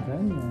selebgram.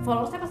 Makanya.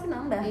 Followersnya pasti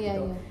nambah Iya,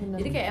 gitu. iya, benar.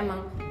 Jadi kayak emang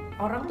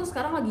orang tuh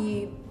sekarang lagi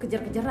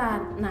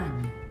kejar-kejaran. Nah,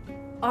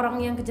 orang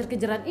yang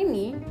kejar-kejaran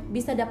ini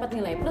bisa dapat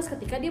nilai plus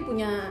ketika dia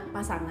punya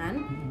pasangan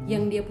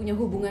yang dia punya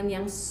hubungan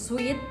yang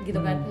sweet gitu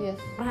kan. Yes.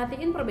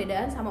 Perhatiin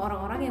perbedaan sama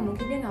orang-orang yang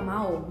mungkin dia nggak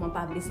mau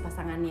mempublish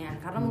pasangannya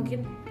karena mungkin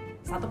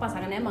satu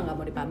pasangannya emang nggak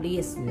mau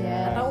dipublish,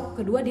 Yes. atau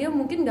kedua dia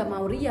mungkin nggak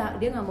mau ria,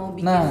 dia nggak mau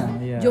bikin Nah,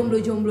 iya.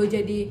 jomblo-jomblo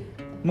jadi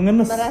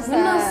mengenes. Merasa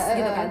ngenes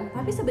gitu kan.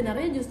 Tapi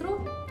sebenarnya justru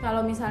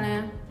kalau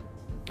misalnya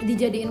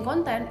dijadiin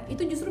konten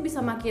itu justru bisa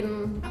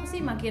makin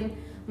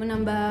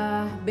menambah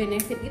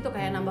benefit gitu,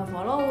 kayak nambah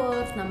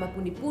followers, nambah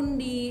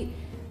pundi-pundi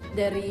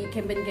dari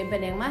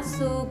campaign-campaign yang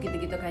masuk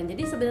gitu-gitu kan.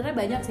 Jadi sebenarnya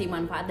banyak sih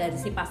manfaat dari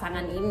si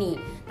pasangan ini.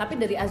 Tapi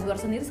dari Azwar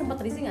sendiri sempat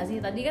risih nggak sih?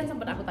 Tadi kan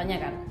sempat aku tanya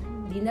kan,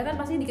 Dinda kan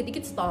pasti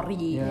dikit-dikit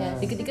story, Yes.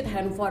 dikit-dikit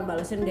handphone,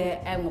 balesin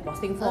DM,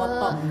 ngeposting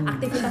foto,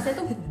 aktivitasnya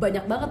tuh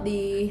banyak banget di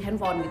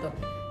handphone gitu.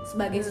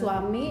 Sebagai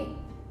suami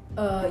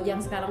yang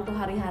sekarang tuh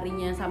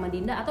hari-harinya sama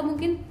Dinda, atau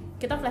mungkin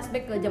kita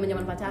flashback ke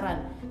zaman-zaman pacaran,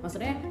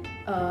 maksudnya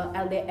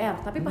LDR,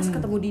 tapi pas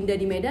ketemu Dinda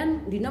di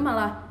Medan, Dinda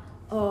malah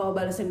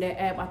balesin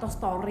DM atau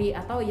story,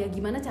 atau ya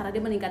gimana cara dia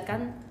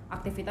meningkatkan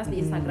aktivitas di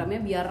Instagramnya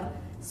biar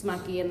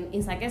semakin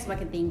insight-nya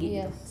semakin tinggi.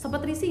 Yes.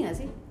 Sempet risih nggak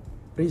sih?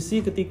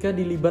 Risih ketika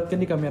dilibatkan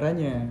di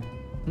kameranya.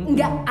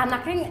 Enggak,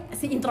 anaknya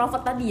si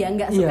introvert tadi ya,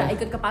 nggak suka Iya.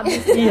 ikut ke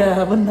publish.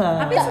 Iya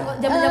benar. Tapi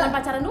zaman-zaman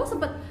pacaran dulu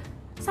sempet,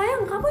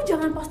 sayang kamu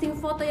jangan posting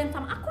foto yang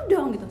sama aku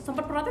dong gitu.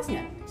 Sempet protes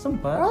nggak?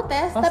 Sempat.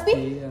 Protes, Pasti, tapi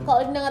ya. kalau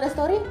Dinda nggak ada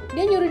story,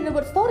 dia nyuruh Dinda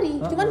buat story,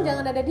 cuman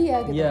jangan ada dia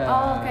gitu. Iya.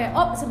 Oh, oke.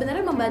 Oh,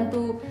 sebenarnya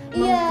membantu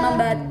Iya.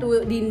 membantu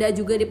Dinda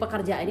juga di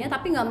pekerjaannya,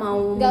 tapi nggak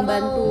mau Nggak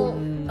membantu.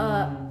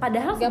 mau.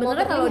 Padahal Nggak mau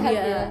sebenarnya kalau terlihat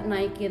dia ya.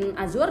 naikin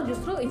Azwar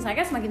justru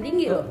insight-nya semakin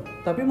tinggi loh.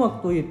 Tapi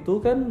waktu itu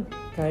kan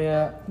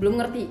kayak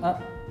Belum ngerti.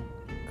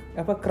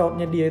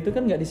 crowdnya dia itu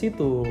kan nggak di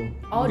situ.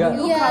 Oh, Nggak-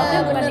 dulu Iya, crowdnya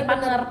bukan di bener-bener.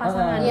 partner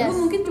pasangan. Yes. Dulu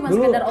mungkin cuma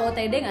Dulu- sekedar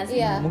OOTD nggak sih?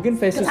 Iya. Mungkin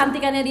fashion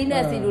Kecantikannya Dinda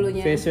sih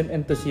dulunya. fashion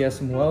enthusiast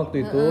semua waktu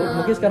itu.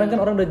 Mungkin sekarang kan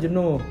orang udah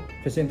jenuh.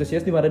 Fashion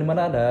enthusiast di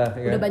mana ada,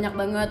 ya Udah kan? banyak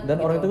banget. Dan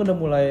gitu. orang itu kan udah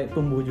mulai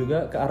tumbuh juga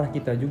ke arah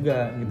kita juga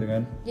gitu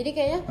kan. Jadi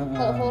kayaknya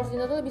kalau followers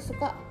Dinda tuh lebih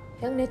suka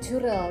yang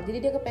natural. Jadi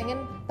dia kepengen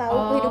tahu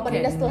Oh, kehidupan oke.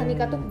 Dinda setelah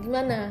nikah tuh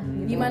gimana.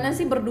 Gimana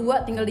sih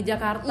berdua tinggal di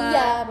Jakarta?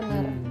 Iya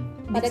benar.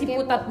 di Pada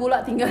Ciputat pula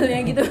tinggalnya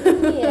gitu.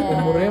 Iya.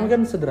 Umurnya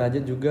kan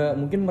sederajat juga,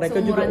 mungkin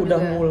mereka juga Seumuran udah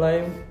juga. mulai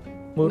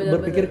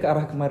berpikir ke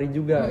arah kemari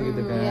juga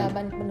gitu kan. Iya,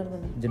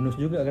 bener-bener. Jenuh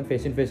juga kan,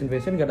 fashion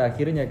gak ada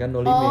akhirnya kan,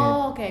 no limit.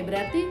 Oh, oke.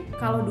 Berarti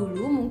kalau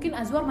dulu mungkin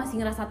Azwar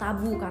masih ngerasa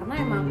tabu karena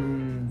emang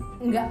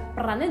nggak,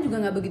 perannya juga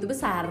nggak begitu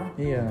besar.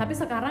 Iya. Tapi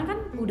sekarang kan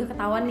udah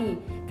ketahuan nih.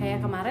 Kayak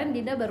kemarin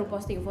Dinda baru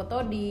posting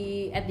foto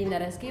di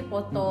 @dindareski,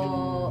 foto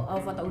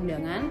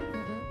undangan.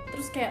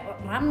 Terus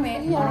kayak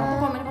rame, orang tuh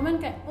komen-komen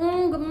kayak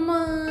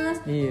gemes.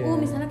 Iya.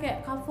 Misalnya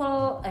kayak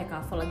couple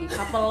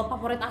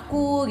favorit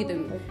aku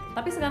gitu.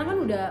 Tapi sekarang kan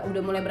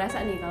udah mulai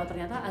berasa nih kalau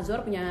ternyata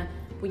Azwar punya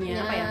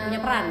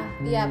peran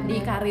di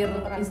karir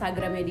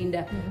Instagramnya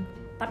Dinda.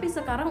 Tapi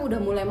sekarang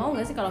udah mulai mau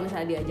nggak sih kalau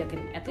misalnya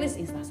diajakin at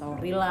least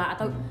Instastory lah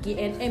atau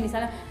Q&A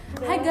misalnya,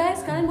 hai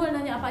guys, kalian boleh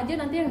nanya apa aja,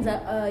 nanti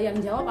yang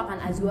jawab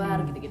akan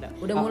Azwar gitu-gitu.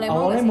 Udah mulai mau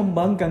nggak Awalnya sih?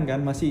 membangkang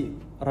kan, masih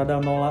rada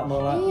nolak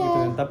gitu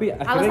kan. Tapi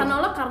akhirnya Alasan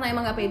nolak karena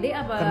emang nggak pede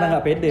apa? karena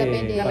nggak pede. Nggak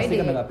pede. Pasti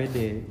karena nggak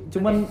pede.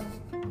 Cuman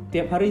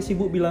tiap hari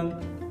sibuk bilang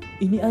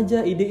ini aja,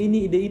 ide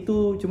ini, ide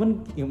itu, cuman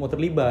yang mau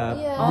terlibat,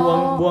 Iya.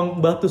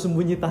 buang batu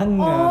sembunyi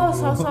tangan.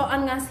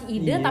 So-soan ngasih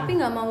ide Iya. tapi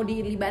nggak mau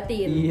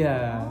dilibatin.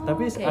 Iya,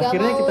 tapi oke.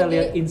 akhirnya Nggak kita mau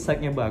lihat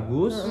insight-nya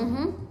bagus,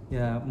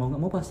 ya mau nggak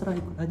mau pasrah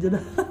ikut aja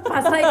dah.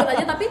 Pasrah ikut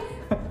aja, tapi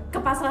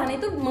kepasrahan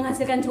itu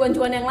menghasilkan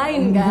cuan-cuan yang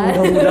lain kan.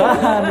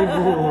 Mudah-mudahan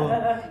ibu.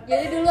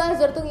 Jadi dulu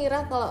Azwar tuh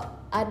ngira kalau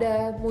ada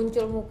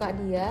muncul muka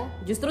dia,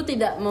 Justru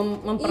tidak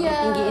mempertinggi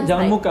insight.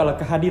 Jangan muka lah,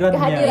 kehadirannya.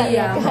 Kehadiran.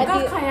 Iya, muka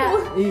Kehadir- kayak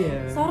Iya.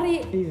 sorry,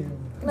 Iya.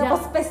 kenapa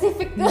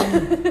spesifik?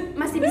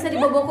 masih bisa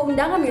dibawa ke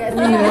undangan nggak sih?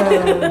 Iya.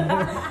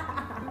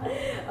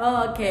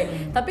 Oke,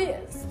 tapi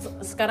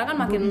sekarang kan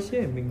makin Body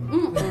shaming.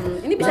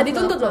 ini bisa Maaf,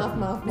 dituntut maaf, loh.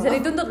 maaf. Bisa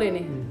dituntut loh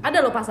ini. Ada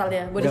loh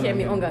pasalnya body Jangan,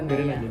 shaming. Oh enggak,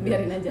 biarin ya. aja.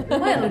 Biarin aja.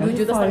 Lumayan loh 2,5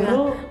 juta.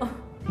 Viral,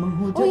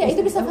 menghujat Oh ya,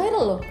 itu bisa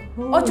viral loh.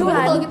 Oh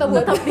cuan. Kalau kita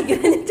buat. Tetap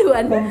pikirannya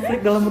cuan. konflik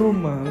dalam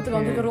rumah. Itu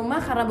konflik ke rumah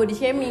karena body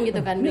shaming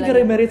gitu kan. Ini bilangnya.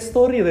 gara marriage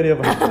story tadi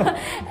apa?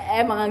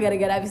 Emang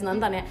gara-gara habis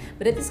nonton ya.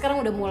 Berarti sekarang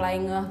udah mulai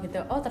ngeh gitu.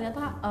 Oh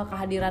ternyata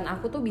kehadiran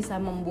aku tuh bisa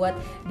membuat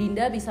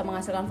Dinda bisa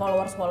menghasilkan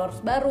followers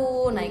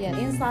baru, naikin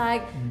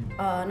insight,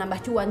 nambah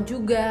cuan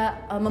juga,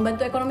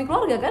 membantu ekonomi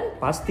keluarga kan?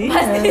 Pasti.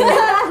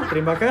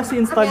 Terima kasih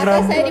Ternyata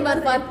Instagram. saya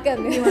dimanfaatkan.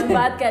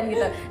 Dimanfaatkan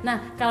gitu.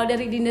 Nah kalau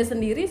dari Dinda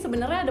sendiri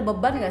sebenarnya ada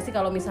beban nggak sih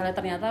kalau misalnya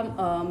ternyata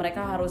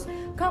mereka harus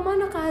Kak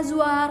mana Kak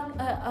Azwar,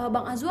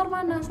 Bang Azwar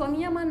mana,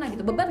 suaminya mana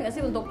gitu, beban nggak sih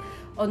untuk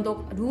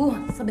aduh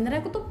sebenarnya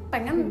aku tuh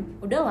pengen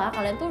udahlah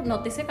kalian tuh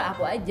notice-nya ke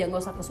aku aja,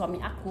 nggak usah ke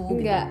suami aku.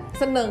 Enggak,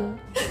 seneng.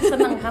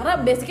 Seneng karena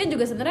basicnya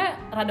juga sebenarnya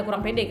rada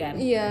kurang pede kan.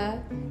 Iya.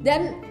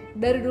 Dan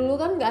dari dulu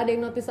kan nggak ada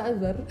yang notice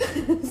Azwar.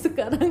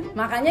 Sekarang.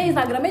 Makanya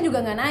Instagramnya juga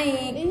nggak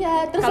naik. Iya.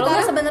 Terus Kalau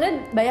nggak sekarang sebenarnya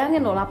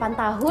bayangin loh 8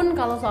 tahun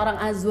kalau seorang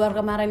Azwar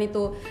kemarin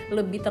itu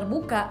lebih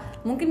terbuka,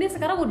 mungkin dia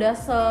sekarang udah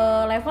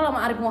selevel sama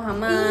Arif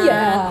Muhammad,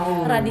 Iya.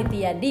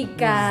 Raditya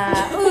Dika.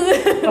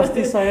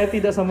 Pasti saya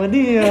tidak sama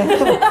dia.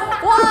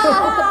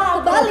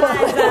 kebalik.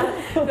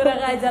 Kurang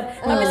ajar.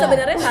 Tapi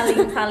sebenarnya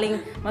saling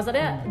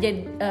maksudnya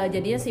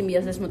jadinya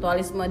simbiosis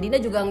mutualisme. Dinda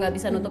juga nggak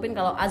bisa nutupin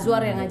kalau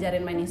Azwar yang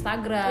ngajarin main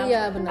Instagram.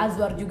 Iya, benar.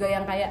 Azwar juga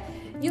yang kayak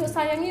yuk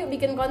sayang yuk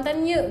bikin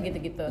konten yuk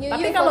gitu-gitu. Yuk,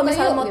 Tapi yuk, kalau foto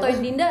misalnya yuk, motoin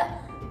gitu. Dinda,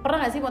 pernah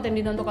nggak sih motoin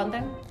Dinda untuk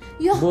konten?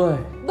 Yoh, Boy.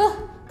 bah,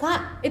 Kak.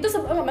 Itu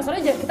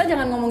maksudnya kita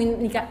jangan ngomongin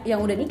nikah yang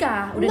udah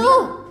nikah, udah No,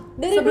 nikah.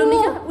 dari Sebelum dulu.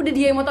 nikah udah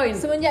dia yang motoin.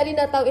 Semenjak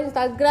Dinda tahu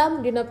Instagram,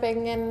 Dinda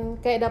pengen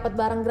kayak dapat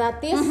barang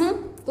gratis.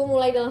 Tuh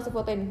mulai dia langsung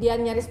fotoin. Dia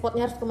nyari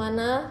spotnya harus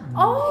kemana.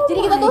 Oh, Jadi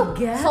kita my tuh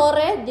God.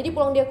 sore, jadi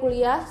pulang dia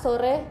kuliah,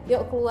 sore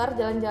yuk keluar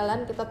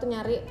jalan-jalan, kita tuh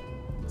nyari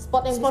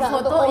spot yang spot bisa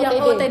untuk foto yang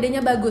OOTD.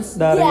 OOTD-nya bagus.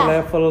 Dari Iya.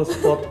 level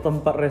spot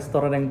tempat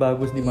restoran yang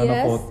bagus di mana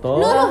Yes. foto.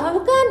 No,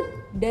 bukan.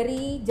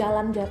 Dari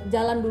jalan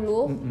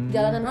dulu,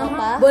 jalanan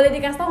kota. Boleh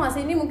dikasih tau nggak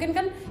sih, ini mungkin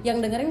kan yang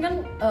dengerin kan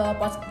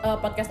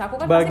podcast aku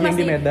kan Bagi pasti yang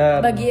di masih Medan.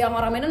 bagi yang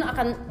orang Medan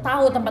akan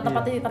tahu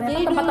tempat-tempat ini. Ternyata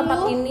Jadi tempat-tempat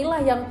dulu-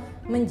 inilah yang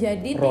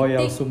menjadi Royal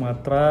titik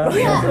Sumatera.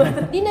 Iya,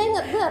 Dinda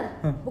ingat benar.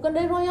 Bukan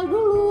dari Royal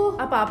dulu.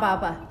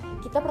 apa.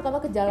 Kita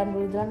pertama ke jalan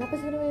dulu. Jalan apa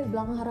sih namanya?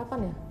 Belakang Harapan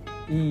ya?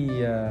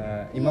 Iya,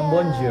 Imam Iya,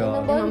 Bonjol.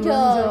 Imam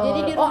Bonjol. Jadi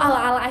di oh rumah-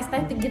 ala-ala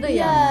estetik gitu ya.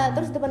 Iya,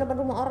 terus depan-depan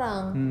rumah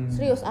orang.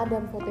 Serius ada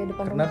fotonya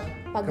depan Karena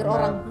rumah pagar karena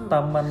orang.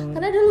 taman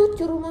Karena dia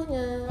lucu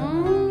rumahnya.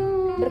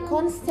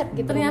 Berkonsep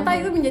gitu. Ternyata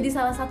rumahnya. itu menjadi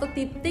salah satu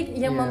titik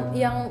yang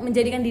Iya. yang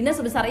menjadikan Dinda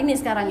sebesar ini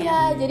sekarang ya. Iya,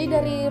 jadi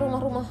dari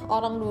rumah-rumah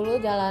orang dulu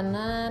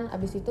jalanan,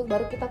 abis itu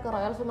baru kita ke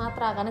Royal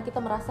Sumatera karena kita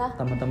merasa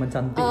taman-taman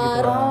cantik gitu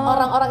lah.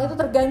 orang-orang itu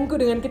terganggu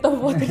dengan kita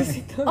foto di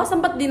situ. Oh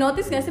sempat di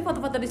notice nggak sih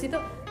foto-foto di situ?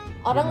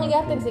 Orang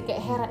ngeliatin sih kayak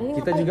heran ini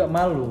Kita ngapain? juga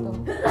malu.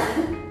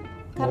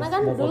 Karena Mau-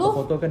 kan mau dulu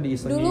foto-foto kan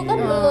diisengin. dulu kan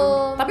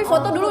belum. Tapi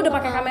foto dulu udah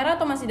pakai kamera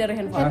atau masih dari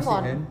handphone?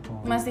 Handphone.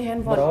 Masih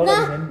handphone. Berawal Nah,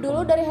 dari handphone. dulu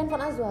dari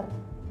handphone Azwar.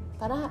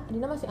 Karena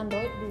Dina masih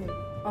Android dulu.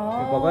 Oh.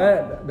 Ya, pokoknya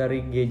dari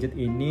gadget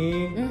ini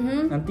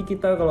nanti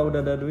kita kalau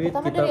udah ada duit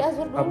Pertama kita dari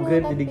Azwar dulu,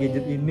 upgrade jadi tapi-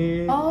 gadget ini.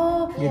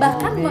 Oh, gadget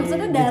bahkan ini, maksudnya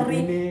gadget dari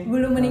ini.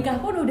 belum menikah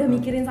pun udah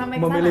mikirin sampai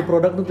ke sana. Memilih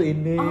produk untuk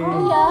ini.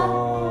 Iya.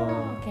 gitu.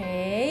 Oke.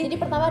 Jadi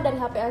pertama dari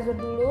HP Azwar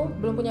dulu,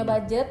 belum punya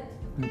budget.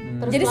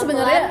 Terus Jadi pelan-pelan,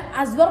 sebenarnya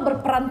Azwar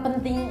berperan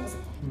penting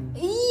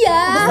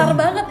iya besar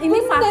banget. Ini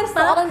bener, fakta.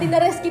 seorang Dinda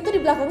Reski itu di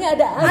belakangnya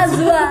ada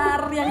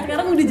Azwar yang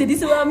sekarang udah jadi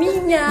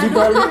suaminya. Di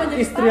balik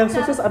istri yang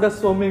sukses ada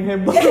suami yang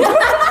hebat.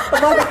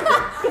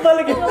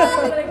 Kebalik ya.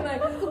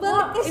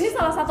 Ini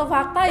salah satu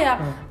fakta ya,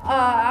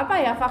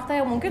 fakta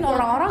yang mungkin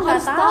orang-orang nggak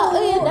harus tahu.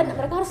 iya, dan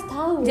mereka harus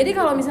tahu. Jadi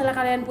kalau misalnya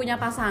kalian punya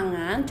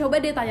pasangan, coba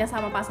deh tanya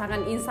sama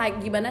pasangan insight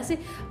gimana sih,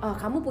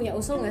 kamu punya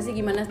usul nggak sih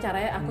gimana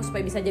caranya aku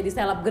supaya bisa jadi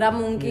selebgram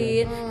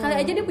mungkin. Kali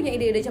aja dia punya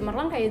ide-ide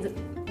cemerlang kayak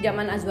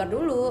zaman Azwar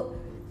dulu.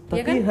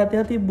 Ya kan? Tapi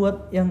hati-hati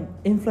buat yang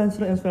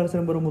influencer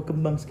yang baru mau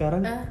kembang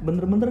sekarang,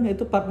 bener-bener nggak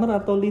itu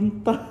partner atau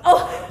lintah?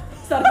 Oh,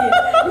 sorry.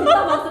 Itu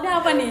maksudnya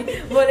apa nih?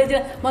 Boleh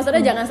jelas.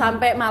 Maksudnya jangan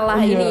sampai malah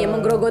ini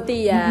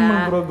menggerogoti ya.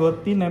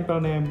 Menggerogoti,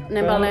 nempel-nempel.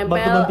 Nempel-nempel.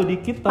 Bantu-bantu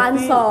dikit tapi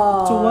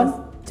pansos. cuan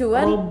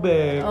cuan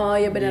robek. Oh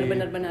iya benar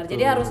benar benar.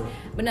 Jadi harus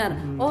benar.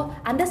 Oh,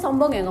 Anda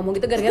sombong ya ngomong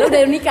gitu gara-gara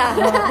udah nikah.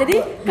 Jadi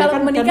kalau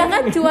kan menikah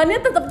kan cuannya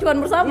tetap cuan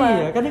bersama.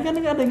 Iya,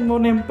 kadang-kadang ada yang mau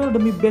nempel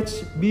demi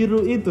badge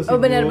biru itu sih. Oh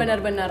benar Bu. benar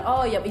benar.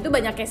 Oh ya itu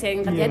banyak case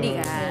yang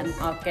terjadi kan.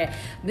 Oke.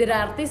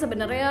 Berarti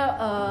sebenarnya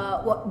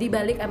di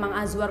balik emang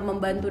Azwar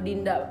membantu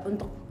Dinda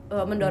untuk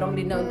mendorong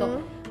Dinda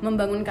untuk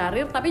membangun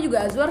karir, tapi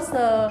juga Azwar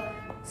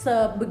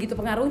sebegitu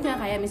pengaruhnya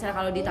kayak misalnya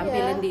kalau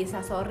ditampilin di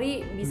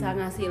Instastory bisa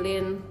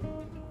ngasilin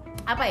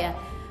apa ya?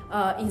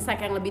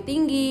 Insight yang lebih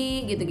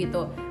tinggi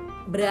gitu-gitu.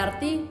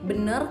 Berarti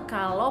bener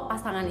kalau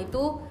pasangan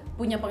itu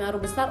punya pengaruh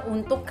besar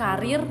untuk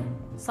karir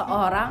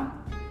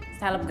seorang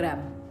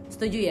selebgram.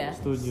 Setuju ya?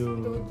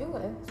 Setuju. Setuju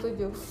nggak ya?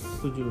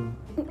 Setuju.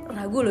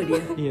 Ragu loh dia.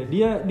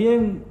 Iya, dia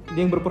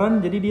yang berperan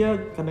jadi dia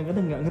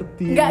kadang-kadang nggak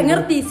ngerti. Nggak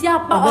ngerti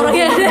siapa Ada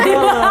orangnya. yang di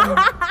dalam.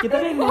 Kita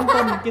yang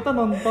nonton,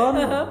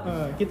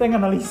 kita yang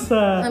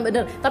analisa. Nah,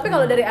 bener. Tapi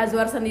kalau dari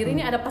Azwar sendiri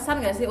ini ada pesan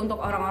nggak sih untuk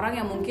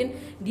orang-orang yang mungkin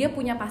dia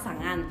punya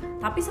pasangan,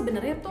 tapi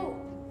sebenarnya tuh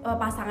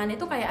pasangan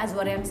itu kayak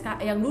Azwar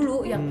yang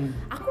dulu yang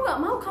aku nggak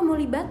mau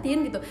kamu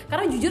libatin gitu.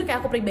 Karena jujur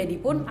kayak aku pribadi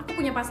pun aku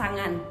punya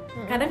pasangan.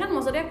 Kadang kan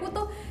maksudnya aku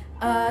tuh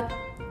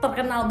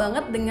terkenal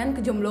banget dengan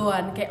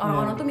kejombloan. Kayak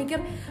orang-orang tuh mikir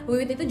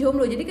Wiwit itu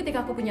jomblo. Jadi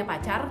ketika aku punya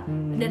pacar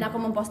dan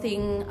aku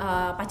memposting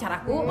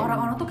pacar aku,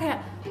 orang-orang tuh kayak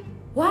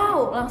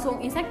wow, langsung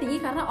insight tinggi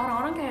karena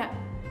orang-orang kayak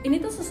ini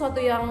tuh sesuatu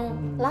yang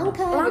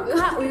Langka.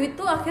 Wiwit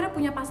tuh akhirnya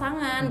punya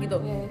pasangan gitu.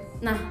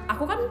 Nah,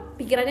 aku kan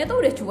pikirannya tuh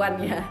udah cuan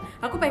ya.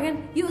 Aku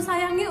pengen, yuk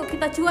sayang yuk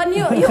kita cuan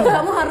yuk, yuk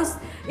kamu harus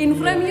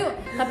inflame yuk.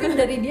 Tapi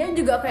dari dia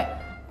juga kayak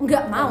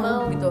nggak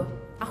mau gitu.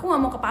 Aku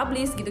nggak mau ke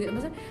publish gitu.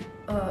 Maksudnya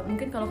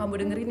mungkin kalau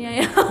kamu dengerinnya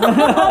ya.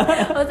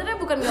 Maksudnya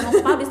bukan nggak mau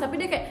ke publish, tapi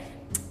dia kayak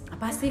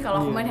apa sih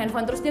kalau aku main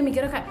handphone terus dia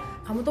mikirnya kayak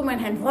kamu tuh main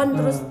handphone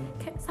terus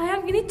kayak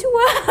sayang ini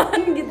cuan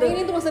gitu. Nah,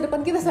 ini tuh masa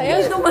depan kita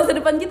sayang. Itu masa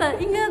depan kita,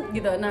 ingat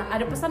gitu. Nah,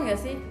 ada pesan gak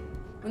sih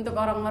untuk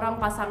orang-orang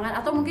pasangan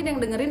atau mungkin yang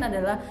dengerin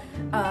adalah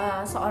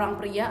seorang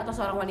pria atau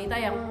seorang wanita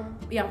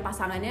yang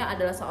pasangannya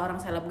adalah seorang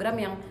selebgram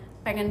yang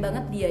pengen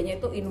banget dianya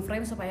itu in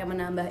frame supaya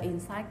menambah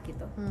insight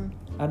gitu.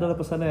 Adalah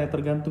pesannya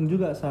tergantung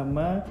juga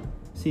sama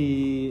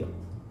si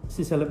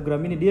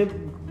selebgram ini dia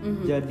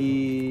jadi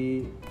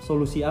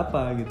solusi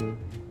apa gitu.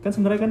 Kan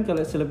sebenarnya kan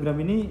kalau selebgram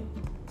ini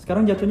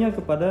sekarang jatuhnya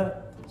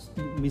kepada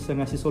bisa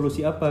ngasih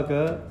solusi apa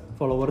ke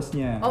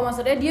followersnya. Oh,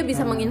 maksudnya dia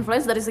bisa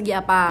menginfluence dari segi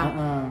apa?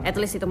 At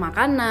least itu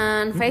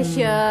makanan,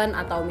 fashion,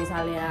 atau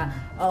misalnya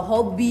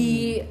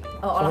hobi,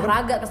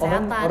 olahraga,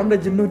 kesehatan. Orang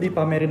udah jenuh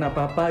dipamerin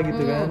apa-apa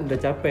gitu kan, udah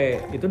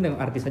capek. Itu yang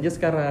artis aja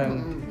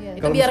sekarang.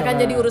 Itu biarkan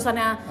jadi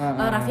urusannya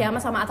Raffi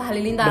Ahmad sama Atta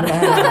Halilintar.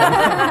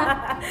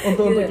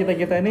 Untuk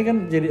kita ini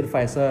kan jadi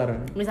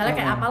advisor. Misalnya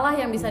kayak apalah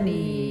yang bisa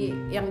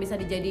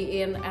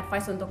dijadiin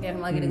advice untuk yang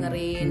lagi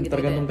dengerin gitu.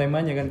 Tergantung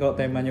temanya kan, kalau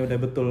temanya udah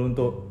betul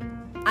untuk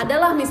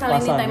adalah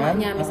misalnya pasangan, ini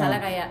temanya misalnya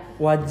kayak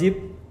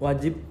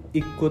wajib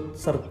ikut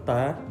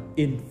serta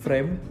in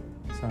frame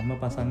sama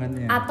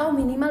pasangannya atau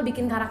minimal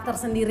bikin karakter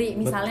sendiri.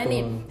 Misalnya Betul.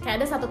 nih kayak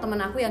ada satu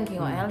temen aku yang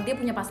KOL, dia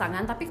punya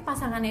pasangan tapi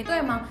pasangannya itu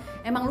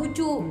emang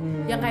lucu,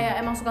 yang kayak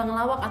emang suka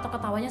ngelawak atau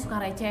ketawanya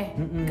suka receh.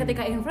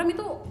 Ketika in frame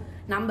itu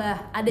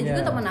nambah. Ada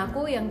juga temen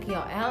aku yang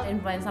KOL,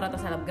 influencer atau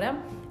selebgram,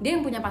 dia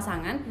yang punya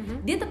pasangan,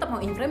 dia tetap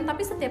mau in frame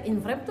tapi setiap in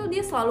frame tuh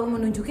dia selalu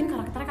menunjukin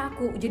karakter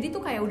kaku. Jadi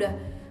tuh kayak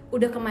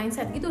udah ke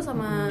mindset gitu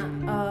sama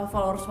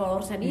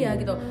followersnya dia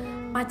gitu.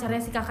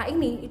 Pacarnya si kakak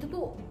ini itu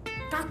tuh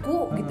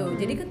kaku gitu.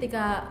 Jadi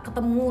ketika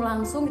ketemu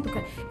langsung gitu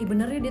kayak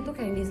bener ya dia tuh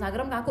kayak di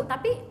Instagram kaku.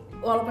 Tapi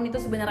walaupun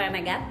itu sebenarnya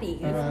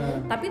negatif,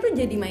 tapi itu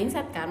jadi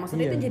mindset kan.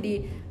 Maksudnya itu jadi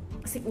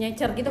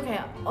signature gitu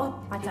kayak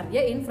pacar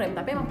dia in frame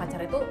tapi emang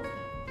pacarnya itu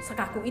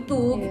sekaku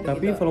itu gitu.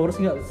 Tapi followers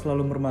nggak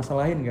selalu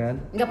bermasalahin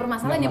kan? Nggak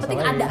permasalahan, yang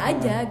penting ada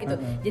aja gitu.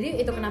 Jadi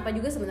itu kenapa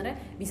juga sebenarnya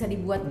bisa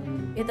dibuat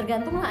ya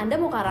tergantung lah Anda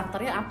mau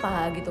karakternya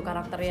apa gitu,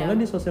 karakternya.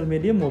 Soalnya di sosial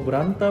media mau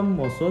berantem,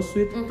 mau so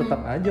sweet,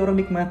 tetap aja orang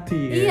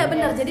nikmati. Iya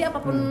benar. Jadi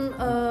apapun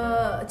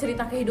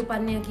cerita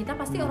kehidupannya kita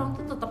pasti orang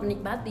tuh tetap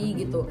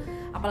menikmati gitu.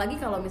 Apalagi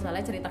kalau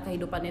misalnya cerita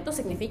kehidupannya itu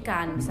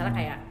signifikan, misalnya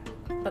kayak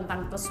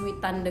tentang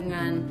kesuitan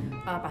dengan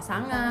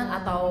pasangan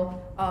atau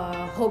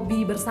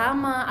hobi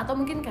bersama, atau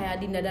mungkin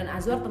kayak Dinda dan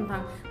Azwar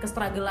tentang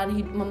kestrugglean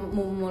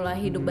memulai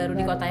hidup baru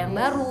di kota yang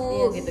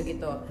baru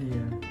gitu-gitu.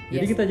 Iya.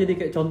 Jadi kita jadi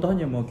kayak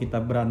contohnya, mau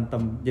kita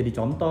berantem jadi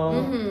contoh,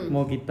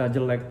 mau kita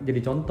jelek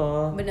jadi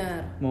contoh.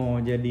 Benar. Mau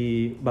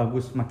jadi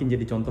bagus makin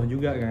jadi contoh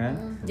juga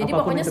kan. Jadi Apapun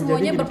pokoknya yang terjadi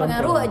semuanya jadi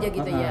berpengaruh contoh. aja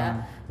gitu ya.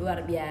 Luar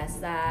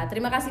biasa.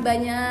 Terima kasih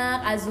banyak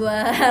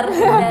Azwar.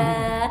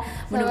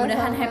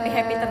 Mudah-mudahan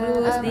happy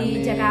terus di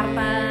Amin.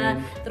 Jakarta.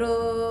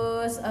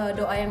 Terus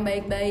doa yang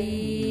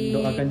baik-baik.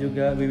 Doakan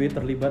juga Wiwi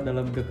terlibat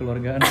dalam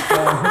kekeluargaan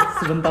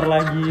sebentar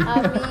lagi.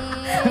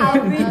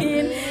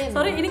 Amin.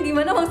 Sorry, ini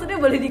gimana maksudnya,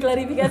 boleh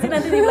diklarifikasi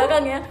nanti di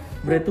belakang ya.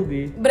 Bread to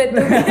be.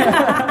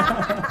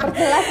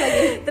 Perjelas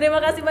lagi. Terima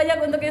kasih banyak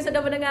untuk yang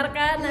sudah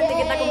mendengarkan. Nanti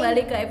kita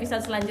kembali ke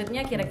episode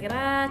selanjutnya.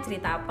 Kira-kira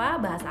cerita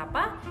apa, bahas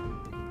apa?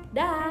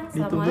 Dah.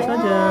 Ditunggu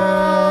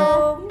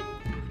Assalamualaikum. saja.